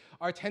exposed,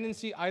 our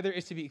tendency either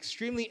is to be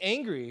extremely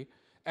angry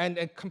and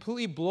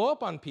completely blow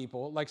up on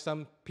people, like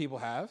some people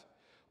have,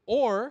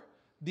 or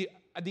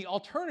the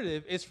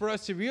alternative is for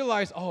us to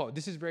realize,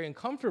 this is very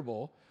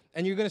uncomfortable,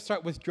 and you're going to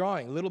start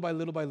withdrawing little by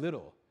little by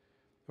little.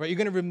 Right? You're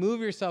going to remove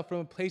yourself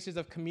from places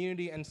of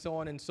community and so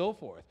on and so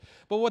forth.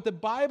 But what the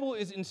Bible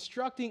is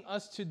instructing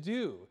us to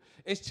do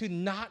is to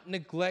not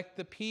neglect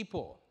the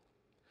people.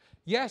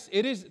 Yes,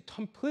 it is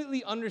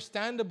completely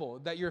understandable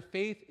that your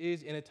faith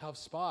is in a tough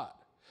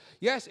spot.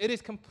 Yes, it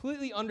is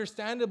completely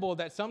understandable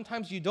that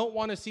sometimes you don't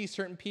want to see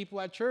certain people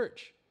at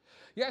church.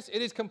 Yes,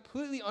 it is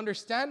completely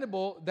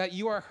understandable that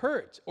you are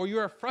hurt or you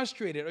are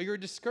frustrated or you're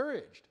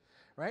discouraged,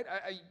 right?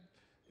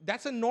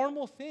 That's a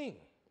normal thing.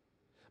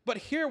 But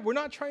here, we're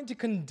not trying to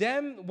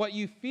condemn what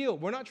you feel.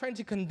 We're not trying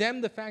to condemn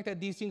the fact that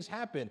these things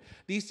happen.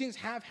 These things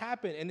have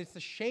happened, and it's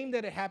a shame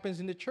that it happens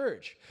in the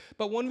church.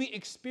 But when we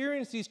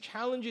experience these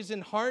challenges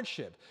and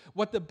hardship,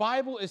 what the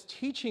Bible is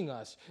teaching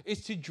us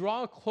is to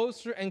draw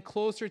closer and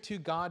closer to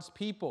God's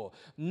people,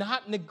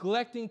 not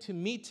neglecting to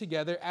meet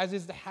together, as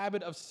is the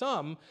habit of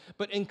some,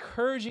 but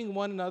encouraging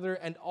one another,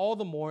 and all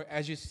the more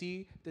as you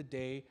see the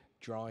day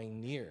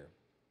drawing near.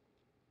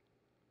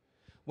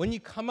 When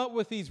you come up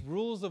with these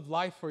rules of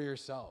life for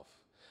yourself,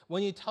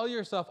 when you tell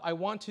yourself, I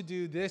want to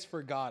do this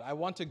for God, I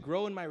want to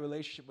grow in my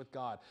relationship with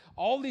God,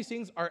 all these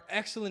things are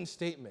excellent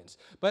statements.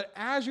 But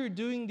as you're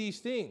doing these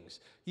things,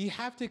 you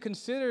have to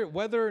consider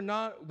whether or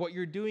not what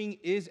you're doing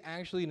is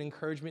actually an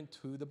encouragement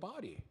to the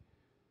body.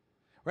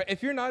 Right?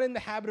 If you're not in the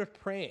habit of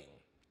praying,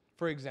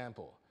 for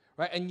example,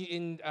 right, and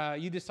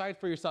you decide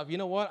for yourself, you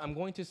know what, I'm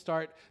going to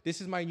start,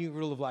 this is my new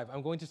rule of life,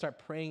 I'm going to start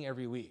praying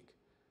every week.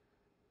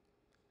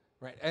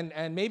 Right?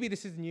 And maybe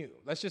this is new.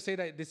 Let's just say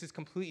that this is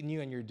completely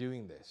new and you're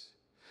doing this.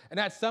 And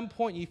at some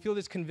point, you feel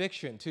this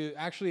conviction to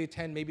actually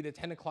attend maybe the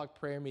 10 o'clock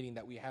prayer meeting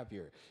that we have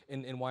here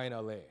in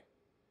YNLA.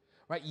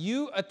 Right?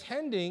 You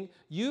attending,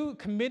 you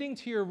committing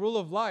to your rule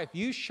of life,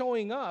 you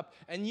showing up,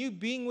 and you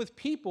being with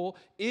people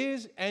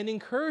is an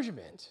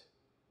encouragement.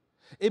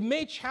 It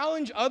may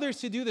challenge others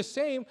to do the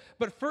same,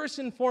 but first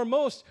and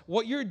foremost,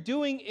 what you're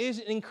doing is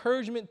an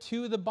encouragement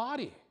to the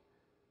body.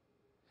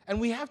 And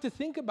we have to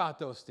think about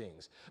those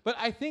things. But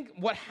I think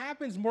what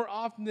happens more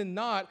often than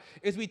not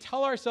is we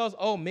tell ourselves,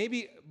 oh,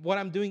 maybe what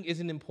I'm doing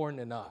isn't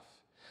important enough.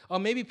 Oh,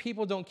 maybe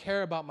people don't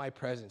care about my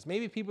presence.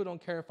 Maybe people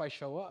don't care if I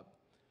show up.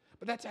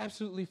 But that's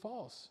absolutely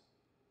false.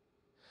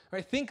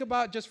 Right? Think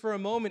about just for a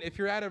moment, if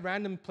you're at a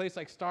random place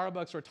like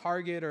Starbucks or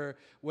Target or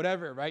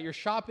whatever, right? You're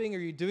shopping or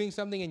you're doing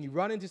something and you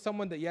run into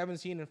someone that you haven't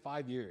seen in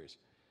 5 years.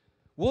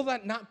 Will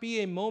that not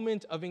be a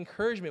moment of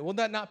encouragement? Will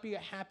that not be a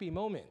happy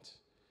moment?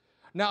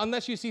 Now,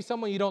 unless you see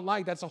someone you don't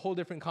like, that's a whole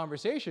different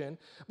conversation.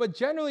 But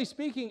generally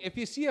speaking, if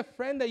you see a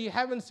friend that you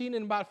haven't seen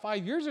in about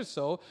 5 years or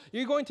so,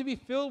 you're going to be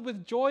filled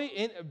with joy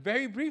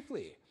very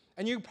briefly.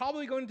 And you're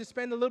probably going to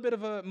spend a little bit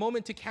of a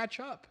moment to catch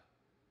up.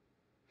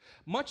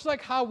 Much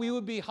like how we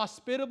would be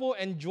hospitable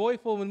and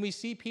joyful when we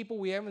see people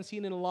we haven't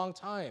seen in a long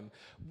time,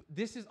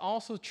 this is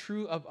also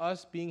true of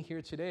us being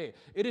here today.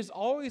 It is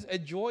always a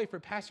joy for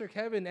Pastor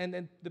Kevin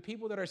and the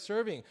people that are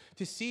serving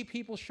to see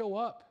people show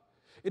up.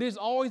 It is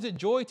always a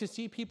joy to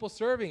see people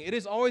serving. It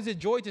is always a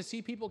joy to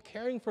see people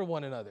caring for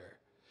one another.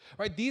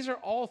 Right? These are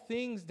all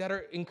things that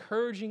are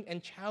encouraging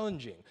and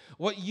challenging.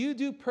 What you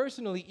do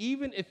personally,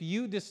 even if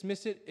you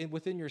dismiss it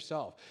within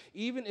yourself,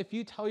 even if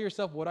you tell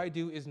yourself what I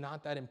do is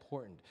not that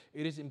important,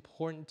 it is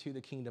important to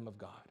the kingdom of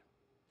God.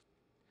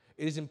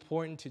 It is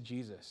important to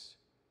Jesus.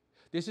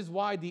 This is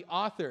why the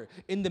author,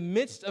 in the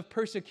midst of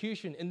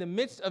persecution, in the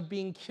midst of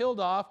being killed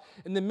off,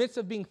 in the midst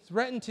of being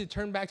threatened to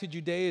turn back to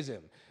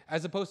Judaism,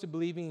 as opposed to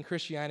believing in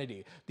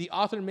Christianity, the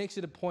author makes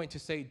it a point to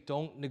say,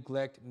 don't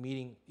neglect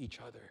meeting each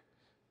other,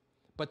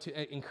 but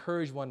to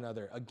encourage one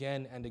another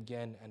again and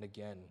again and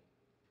again.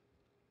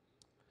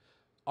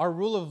 Our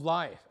rule of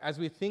life, as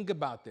we think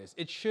about this,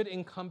 it should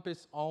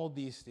encompass all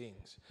these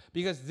things,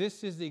 because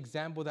this is the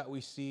example that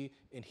we see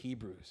in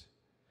Hebrews.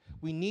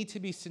 We need to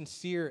be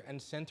sincere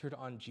and centered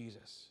on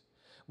Jesus.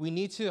 We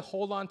need to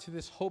hold on to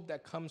this hope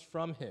that comes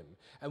from him,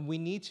 and we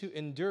need to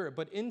endure.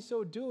 But in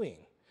so doing,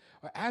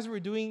 as we're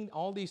doing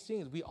all these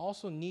things, we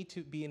also need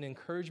to be an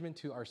encouragement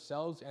to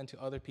ourselves and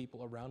to other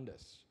people around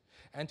us,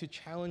 and to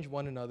challenge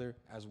one another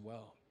as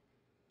well.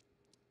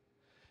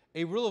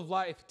 A rule of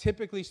life,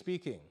 typically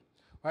speaking,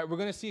 right, we're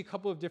going to see a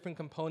couple of different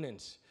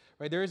components.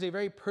 Right? There is a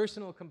very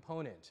personal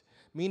component,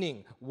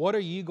 meaning what are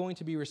you going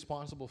to be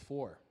responsible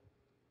for?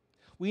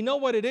 We know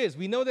what it is.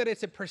 We know that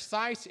it's a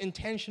precise,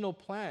 intentional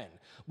plan.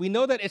 We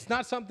know that it's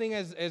not something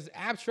as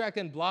abstract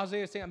and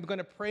blasé as saying, I'm going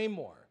to pray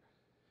more.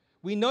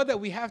 We know that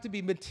we have to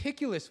be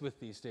meticulous with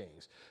these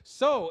things.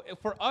 So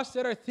for us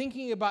that are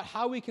thinking about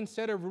how we can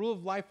set a rule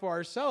of life for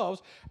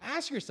ourselves,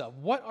 ask yourself,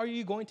 what are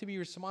you going to be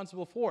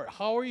responsible for?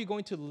 How are you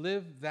going to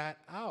live that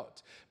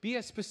out? Be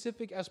as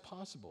specific as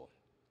possible.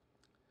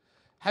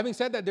 Having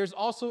said that, there's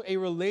also a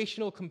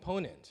relational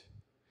component.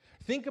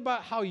 Think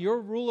about how your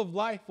rule of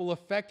life will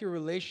affect your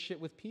relationship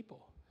with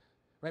people.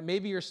 Right?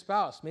 Maybe your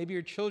spouse, maybe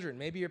your children,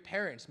 maybe your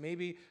parents,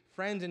 maybe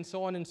friends, and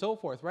so on and so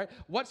forth, right?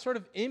 What sort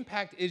of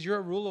impact is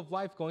your rule of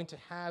life going to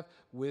have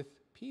with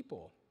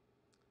people?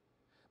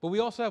 But we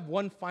also have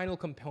one final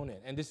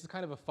component, and this is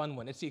kind of a fun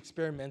one. It's the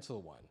experimental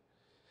one.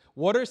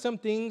 What are some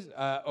things,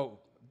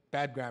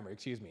 bad grammar,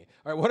 excuse me.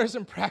 All right, what are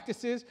some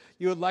practices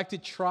you would like to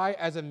try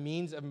as a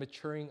means of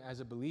maturing as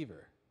a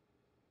believer?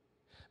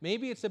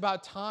 Maybe it's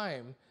about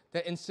time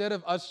that instead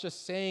of us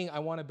just saying, I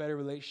want a better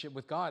relationship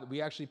with God,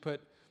 we actually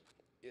put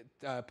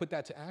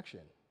that to action.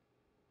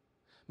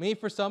 Maybe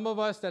for some of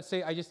us that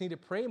say, I just need to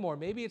pray more,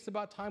 maybe it's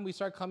about time we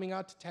start coming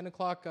out to 10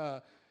 o'clock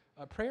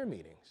prayer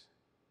meetings.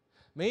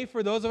 Maybe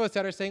for those of us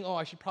that are saying,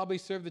 I should probably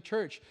serve the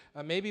church,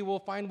 maybe we'll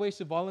find ways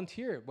to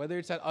volunteer, whether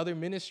it's at other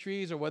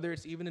ministries or whether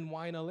it's even in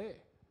YNLA.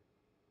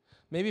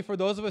 Maybe for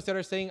those of us that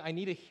are saying, I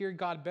need to hear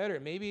God better,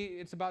 maybe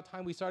it's about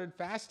time we started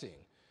fasting,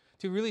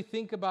 to really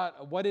think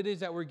about what it is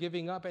that we're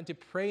giving up and to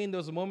pray in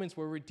those moments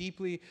where we're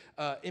deeply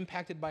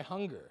impacted by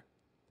hunger.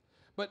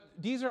 But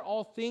these are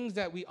all things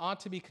that we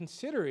ought to be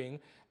considering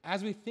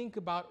as we think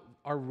about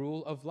our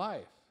rule of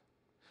life.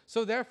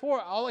 So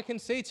therefore, all I can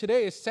say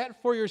today is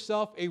set for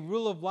yourself a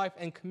rule of life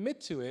and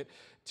commit to it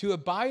to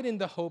abide in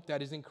the hope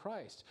that is in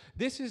Christ.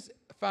 This is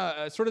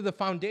sort of the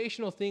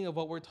foundational thing of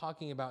what we're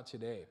talking about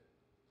today.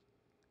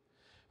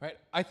 Right?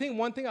 I think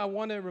one thing I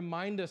want to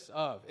remind us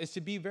of is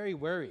to be very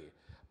wary.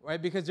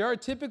 right? Because there are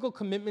typical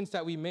commitments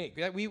that we make.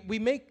 We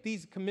make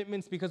these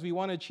commitments because we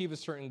want to achieve a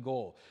certain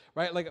goal,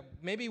 right? Like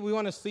maybe we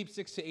want to sleep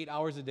 6 to 8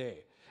 hours a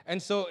day.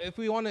 And so if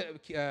we want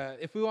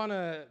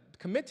to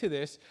commit to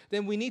this,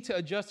 then we need to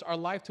adjust our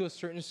life to a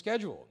certain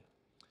schedule.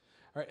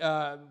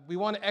 Right? We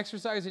want to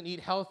exercise and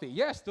eat healthy.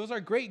 Yes, those are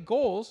great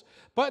goals,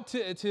 but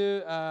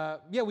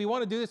we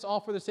want to do this all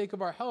for the sake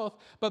of our health,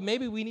 but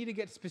maybe we need to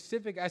get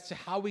specific as to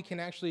how we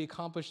can actually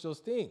accomplish those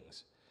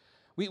things.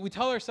 We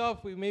tell ourselves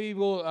maybe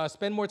we'll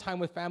spend more time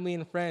with family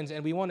and friends,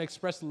 and we want to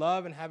express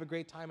love and have a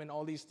great time and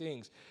all these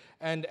things.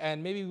 And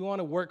maybe we want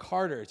to work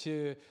harder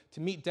to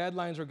meet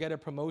deadlines or get a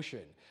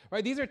promotion.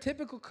 Right? These are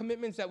typical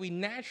commitments that we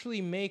naturally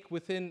make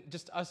within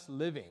just us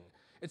living.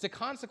 It's a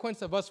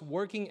consequence of us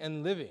working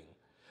and living.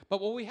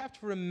 But what we have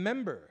to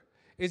remember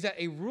is that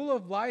a rule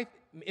of life,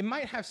 it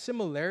might have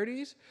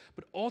similarities,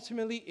 but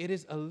ultimately it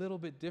is a little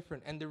bit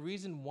different. And the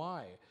reason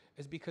why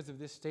is because of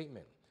this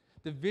statement.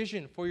 The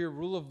vision for your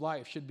rule of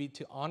life should be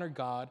to honor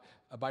God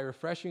by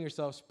refreshing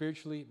yourself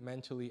spiritually,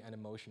 mentally, and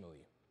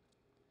emotionally.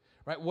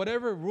 Right?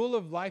 Whatever rule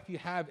of life you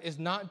have is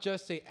not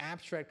just an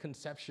abstract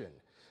conception,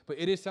 but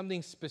it is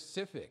something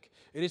specific.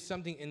 It is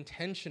something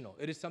intentional.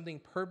 It is something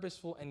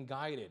purposeful and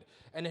guided.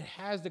 And it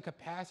has the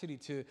capacity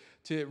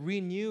to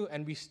renew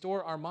and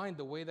restore our mind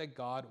the way that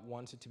God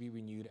wants it to be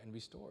renewed and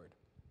restored.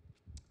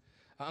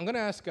 I'm going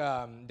to ask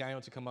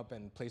Daniel to come up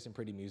and play some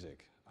pretty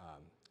music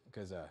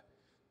because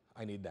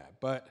I need that.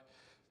 But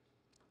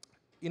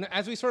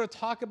as we sort of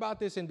talk about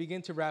this and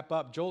begin to wrap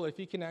up, Joel, if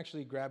you can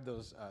actually grab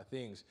those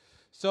things.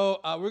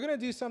 So we're going to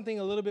do something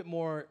a little bit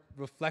more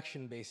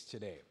reflection-based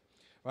today.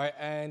 Right,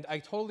 and I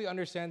totally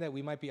understand that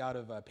we might be out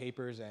of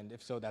papers, and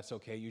if so, that's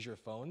okay. Use your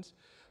phones.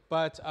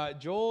 But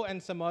Joel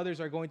and some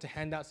others are going to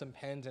hand out some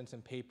pens and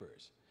some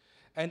papers.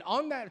 And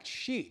on that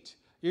sheet,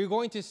 you're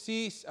going to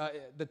see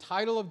the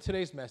title of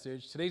today's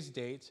message, today's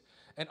date,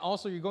 and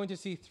also you're going to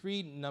see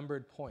 3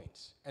 numbered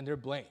points, and they're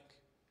blank.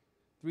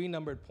 3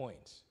 numbered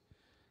points.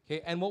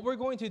 Okay, and what we're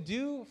going to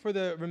do for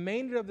the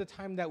remainder of the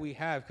time that we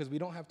have, because we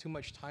don't have too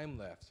much time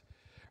left,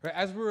 right,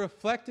 as we're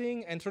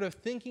reflecting and sort of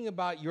thinking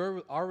about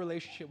our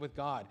relationship with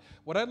God,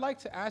 what I'd like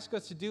to ask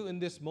us to do in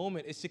this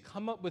moment is to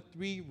come up with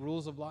 3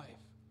 rules of life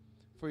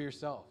for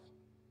yourself.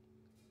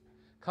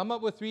 Come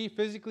up with 3,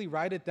 physically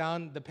write it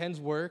down. The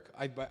pens work,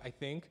 I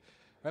think,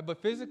 right? But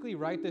physically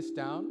write this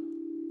down.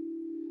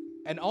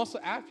 And also,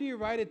 after you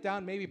write it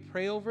down, maybe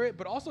pray over it,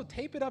 but also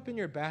tape it up in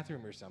your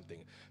bathroom or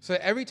something. So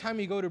every time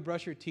you go to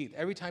brush your teeth,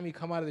 every time you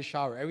come out of the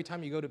shower, every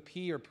time you go to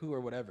pee or poo or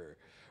whatever,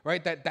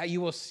 right, that you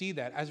will see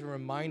that as a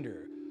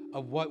reminder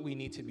of what we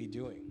need to be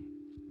doing.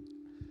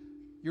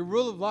 Your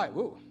rule of life.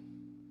 Whoa.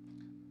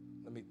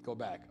 Let me go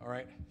back, all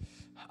right?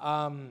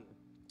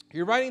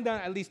 You're writing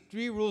down at least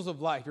 3 rules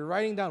of life. You're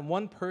writing down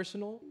 1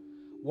 personal,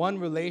 1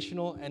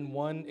 relational, and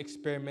 1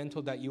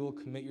 experimental that you will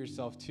commit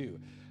yourself to.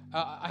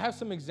 I have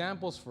some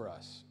examples for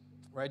us,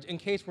 right, in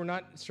case we're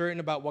not certain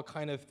about what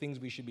kind of things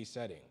we should be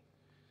setting.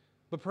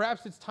 But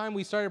perhaps it's time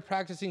we started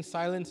practicing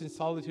silence and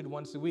solitude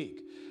once a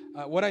week.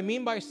 What I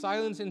mean by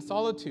silence and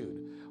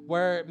solitude,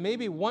 where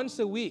maybe once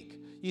a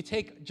week you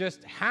take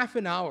just half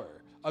an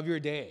hour of your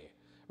day,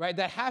 right?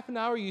 That half an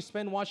hour you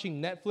spend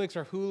watching Netflix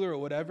or Hulu or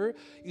whatever,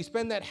 you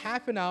spend that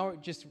half an hour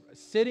just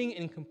sitting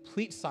in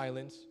complete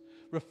silence,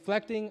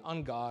 reflecting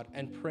on God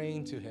and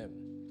praying to Him.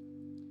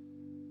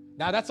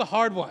 Now that's a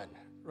hard one,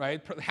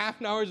 right? Half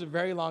an hour is a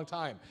very long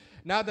time.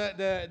 Now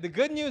the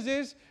good news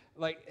is,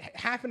 like,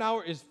 half an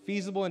hour is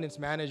feasible and it's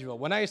manageable.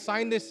 When I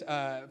assign this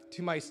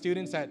to my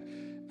students at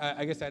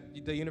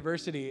the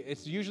university,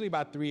 it's usually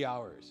about 3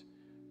 hours,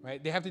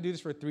 right? They have to do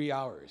this for 3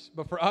 hours.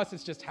 But for us,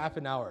 it's just half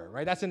an hour,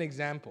 right? That's an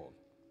example.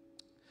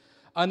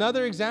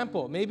 Another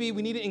example, maybe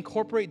we need to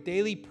incorporate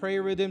daily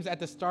prayer rhythms at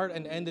the start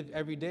and end of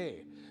every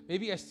day.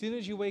 Maybe as soon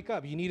as you wake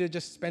up, you need to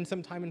just spend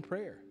some time in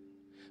prayer.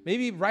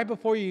 Maybe right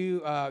before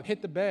you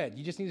hit the bed,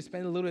 you just need to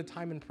spend a little bit of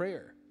time in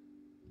prayer.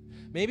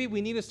 Maybe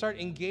we need to start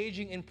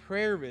engaging in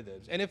prayer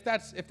rhythms. And if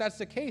that's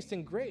the case,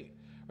 then great,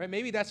 right?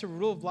 Maybe that's a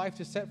rule of life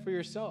to set for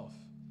yourself.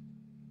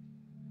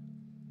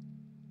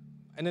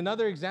 And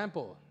another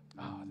example,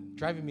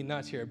 driving me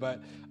nuts here,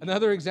 but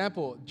another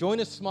example, join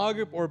a small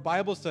group or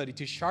Bible study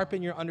to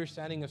sharpen your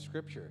understanding of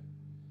Scripture.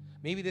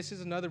 Maybe this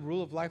is another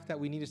rule of life that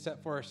we need to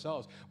set for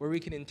ourselves, where we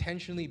can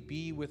intentionally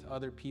be with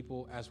other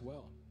people as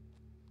well.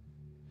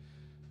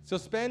 So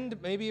spend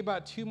maybe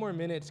about 2 more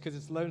minutes, because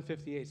it's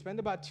 11:58. Spend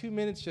about 2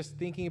 minutes just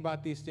thinking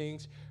about these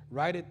things,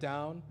 write it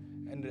down,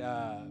 and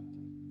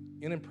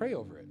then pray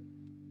over it.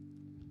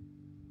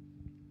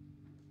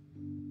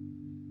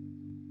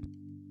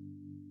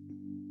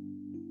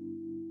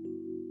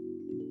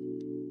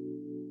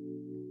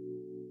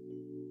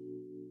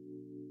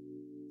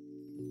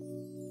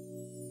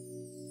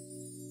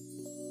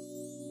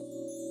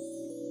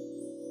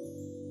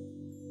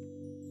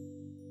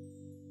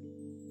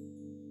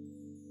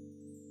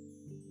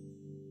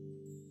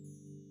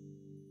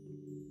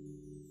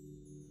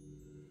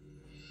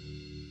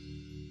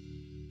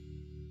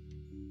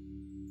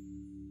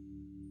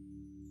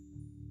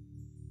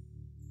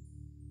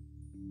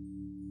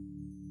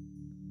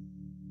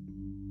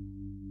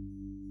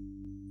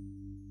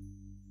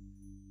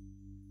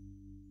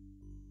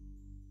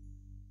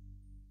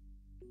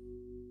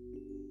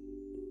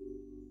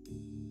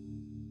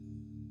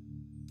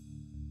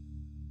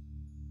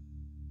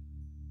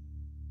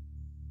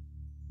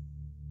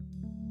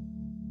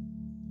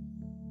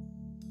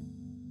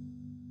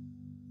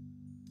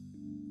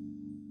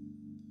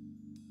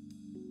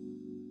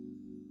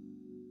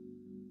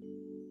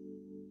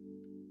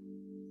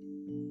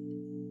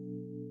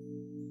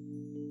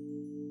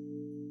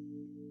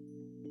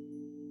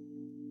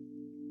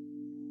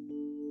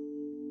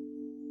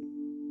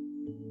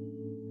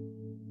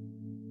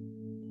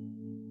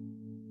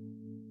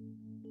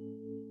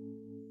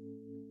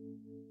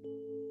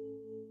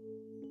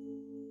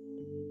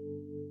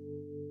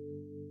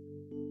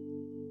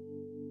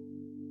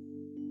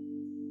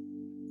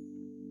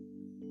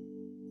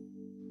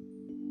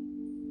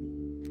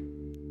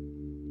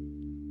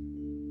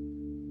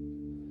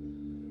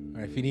 All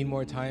right, if you need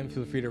more time,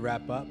 feel free to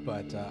wrap up,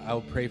 but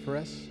I'll pray for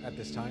us at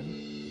this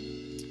time.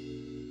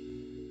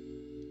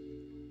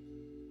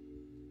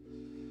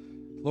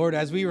 Lord,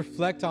 as we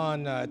reflect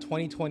on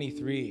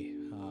 2023,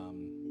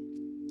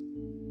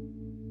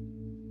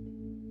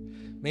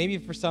 maybe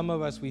for some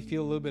of us, we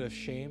feel a little bit of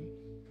shame.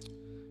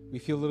 We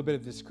feel a little bit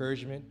of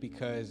discouragement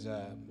because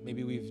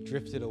maybe we've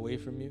drifted away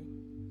from you.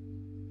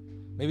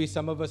 Maybe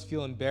some of us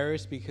feel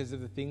embarrassed because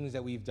of the things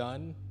that we've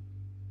done.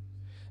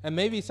 And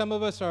maybe some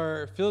of us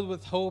are filled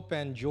with hope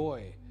and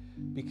joy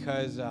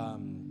because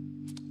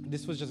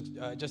this was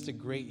just a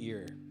great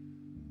year.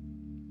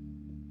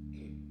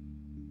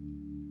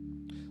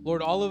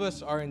 Lord, all of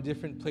us are in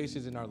different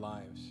places in our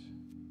lives.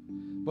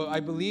 But I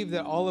believe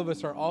that all of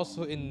us are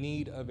also in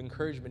need of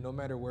encouragement no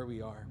matter where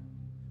we are.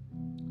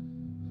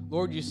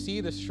 Lord, you see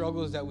the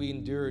struggles that we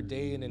endure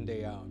day in and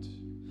day out.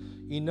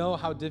 You know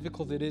how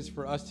difficult it is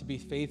for us to be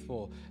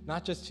faithful,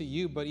 not just to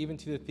you, but even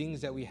to the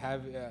things that we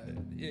have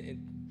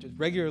just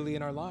regularly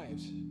in our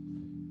lives.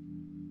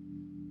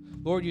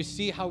 Lord, you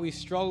see how we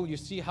struggle, you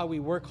see how we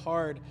work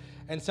hard,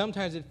 and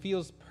sometimes it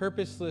feels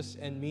purposeless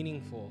and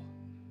meaningful.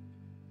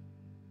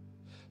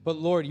 But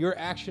Lord, your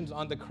actions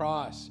on the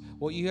cross,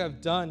 what you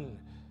have done,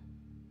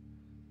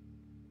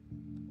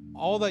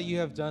 all that you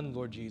have done,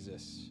 Lord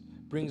Jesus,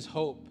 brings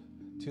hope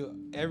to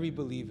every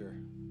believer.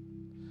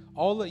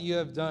 All that you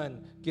have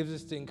done gives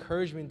us the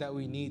encouragement that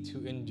we need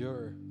to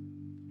endure.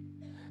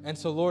 And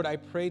so, Lord, I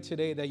pray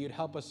today that you'd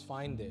help us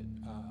find it,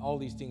 all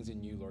these things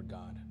in you, Lord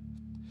God.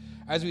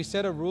 As we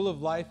set a rule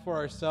of life for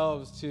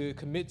ourselves to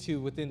commit to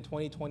within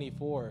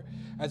 2024,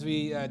 as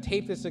we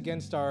tape this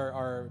against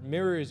our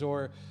mirrors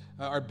or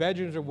our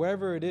bedrooms or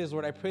wherever it is,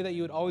 Lord, I pray that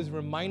you would always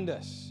remind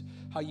us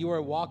how you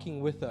are walking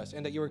with us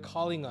and that you are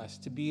calling us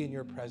to be in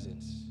your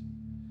presence.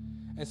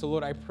 And so,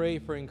 Lord, I pray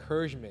for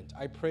encouragement.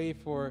 I pray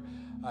for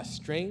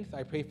strength.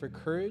 I pray for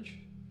courage,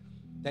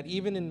 that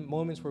even in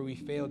moments where we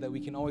fail, that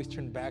we can always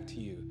turn back to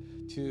you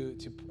to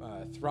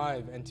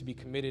thrive and to be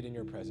committed in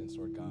your presence,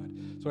 Lord God.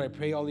 So I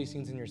pray all these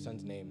things in your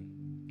Son's name.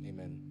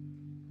 Amen.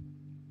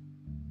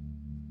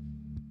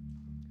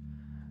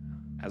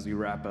 As we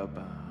wrap up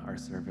our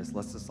service,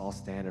 let's just all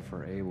stand if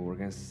we're able. We're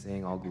going to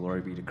sing All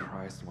Glory Be to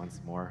Christ once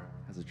more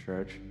as a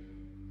church,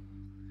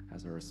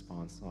 as a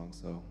response song.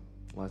 So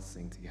let's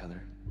sing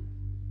together.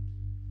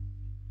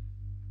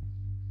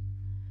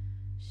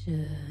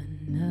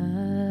 Should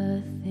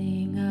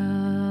nothing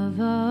of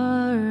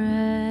our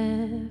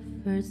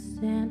efforts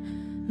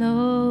stand,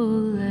 no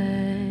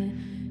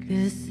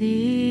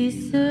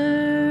legacy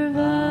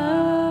survive,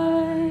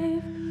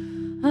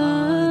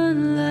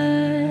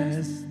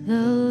 unless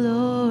the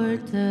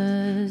Lord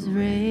does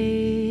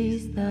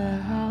raise the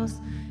house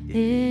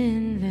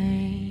in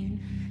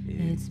vain,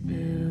 its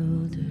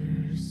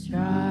builders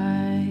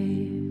strive.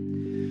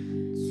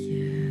 To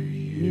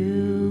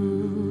you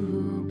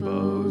who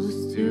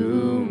boast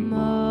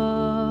tomorrow's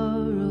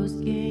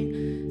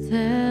gain,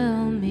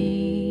 tell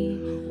me,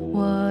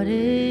 what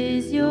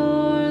is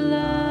your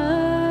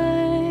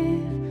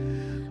life?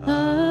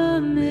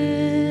 A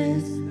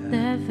mist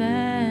that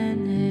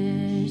vanishes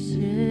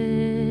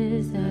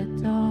at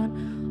dawn.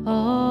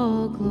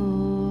 All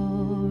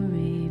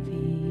glory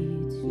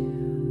be to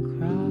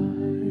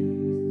Christ.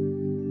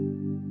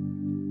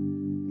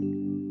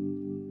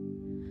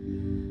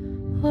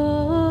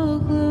 All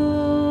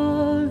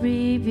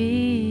glory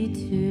be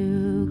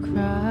to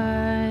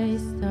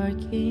Christ our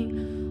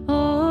King.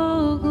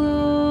 All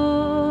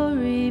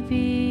glory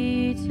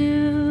be to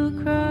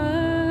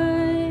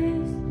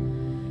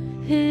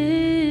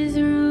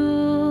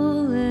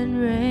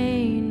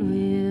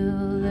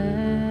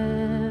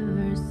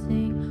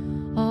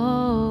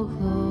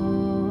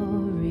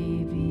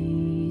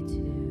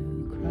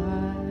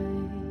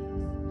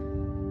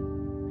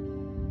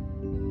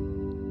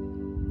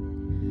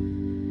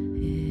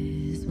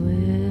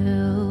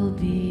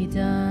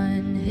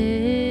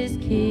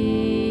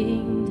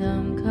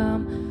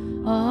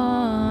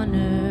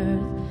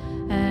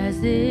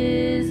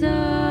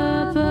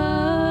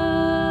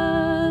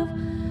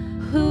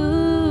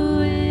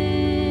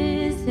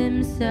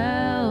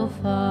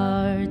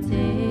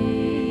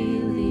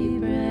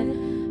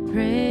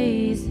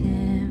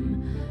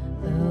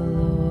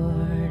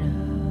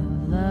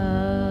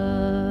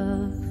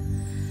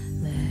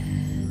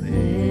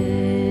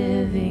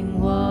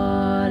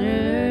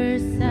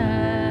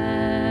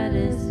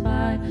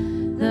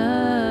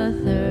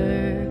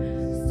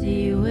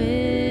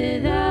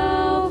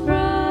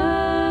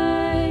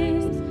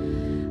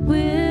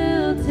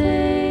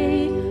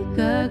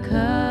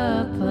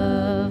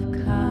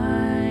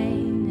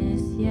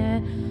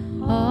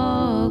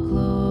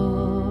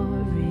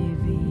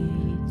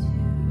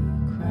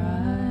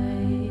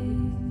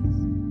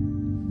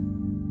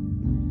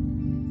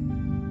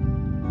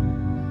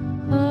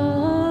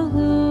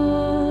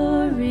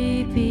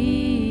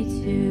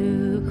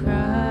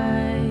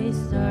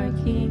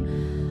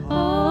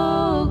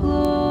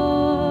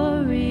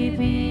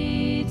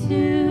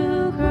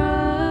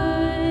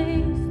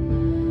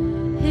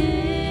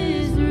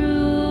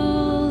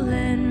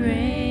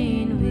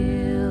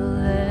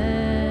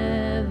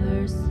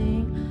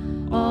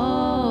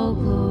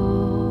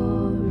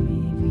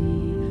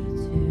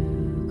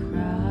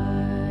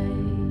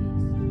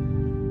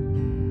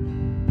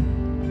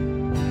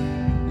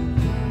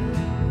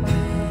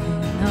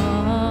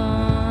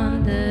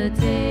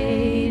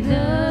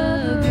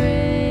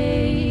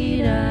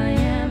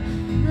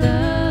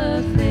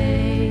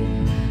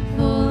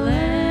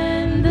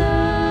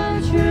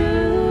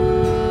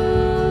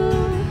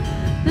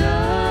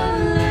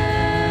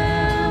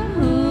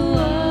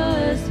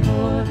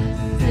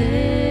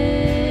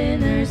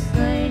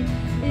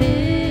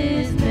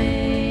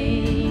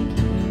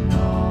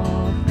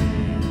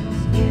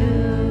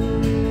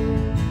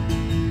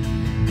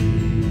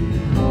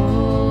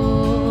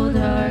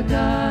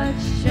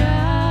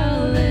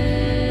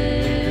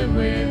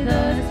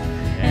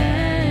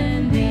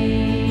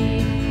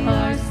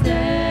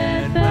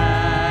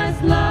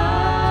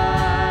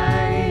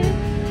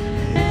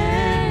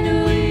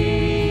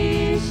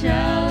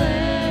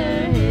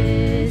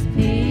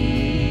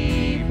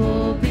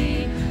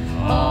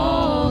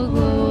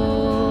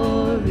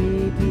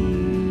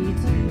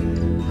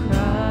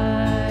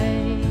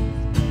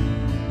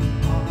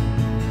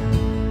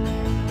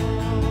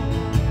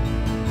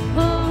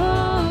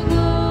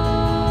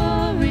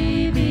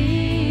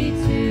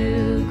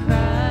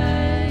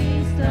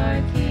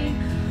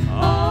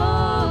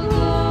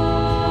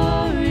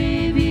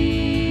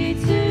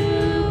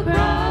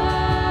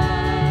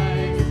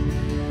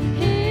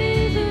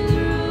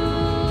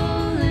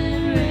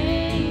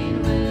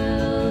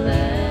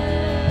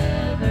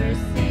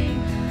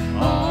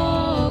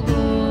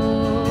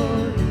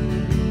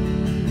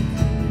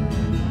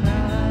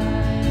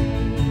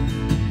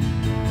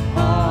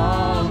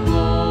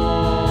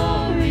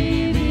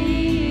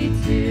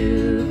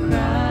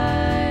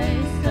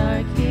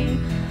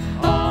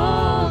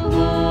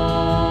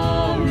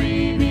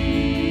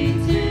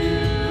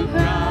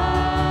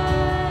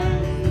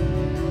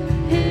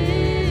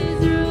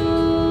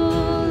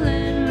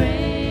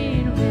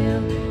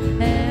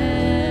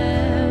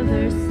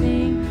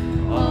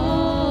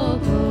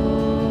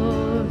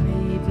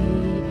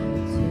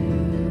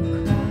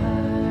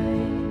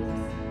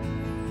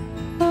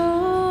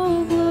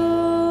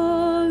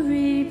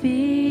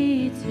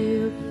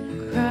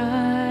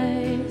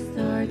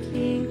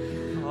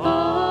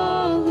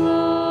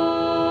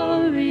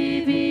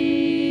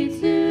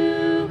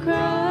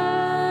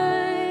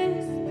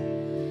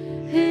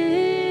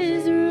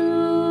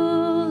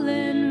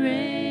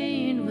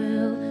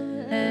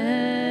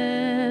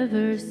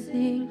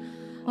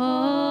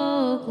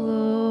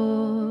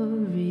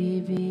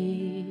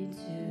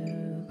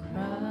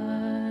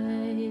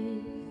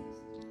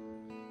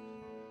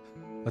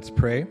Let's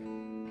pray.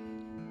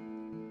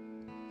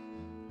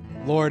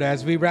 Lord,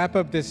 as we wrap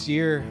up this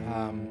year,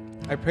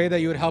 I pray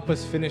that you would help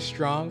us finish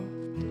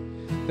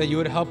strong, that you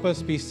would help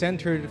us be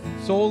centered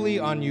solely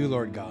on you,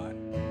 Lord God.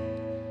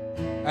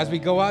 As we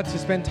go out to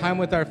spend time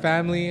with our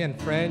family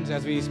and friends,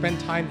 as we spend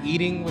time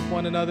eating with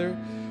one another,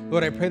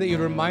 Lord, I pray that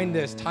you'd remind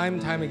us time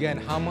and time again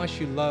how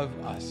much you love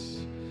us,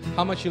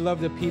 how much you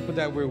love the people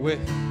that we're with,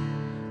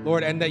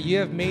 Lord, and that you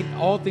have made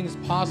all things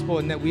possible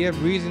and that we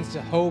have reasons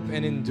to hope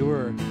and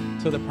endure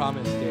till the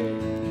promised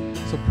day.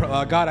 So,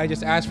 God, I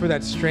just ask for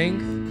that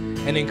strength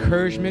and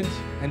encouragement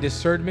and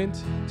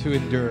discernment to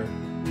endure.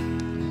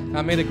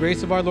 Now may the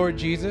grace of our Lord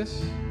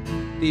Jesus,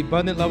 the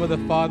abundant love of the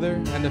Father,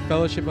 and the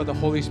fellowship of the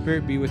Holy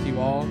Spirit be with you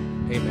all.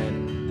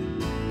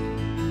 Amen.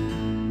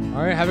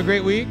 All right, have a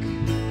great week.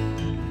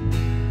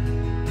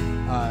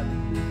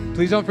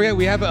 Please don't forget,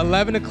 we have an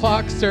 11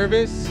 o'clock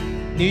service,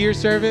 New Year's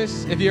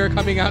service, if you're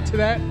coming out to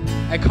that.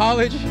 At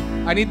college,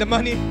 I need the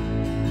money.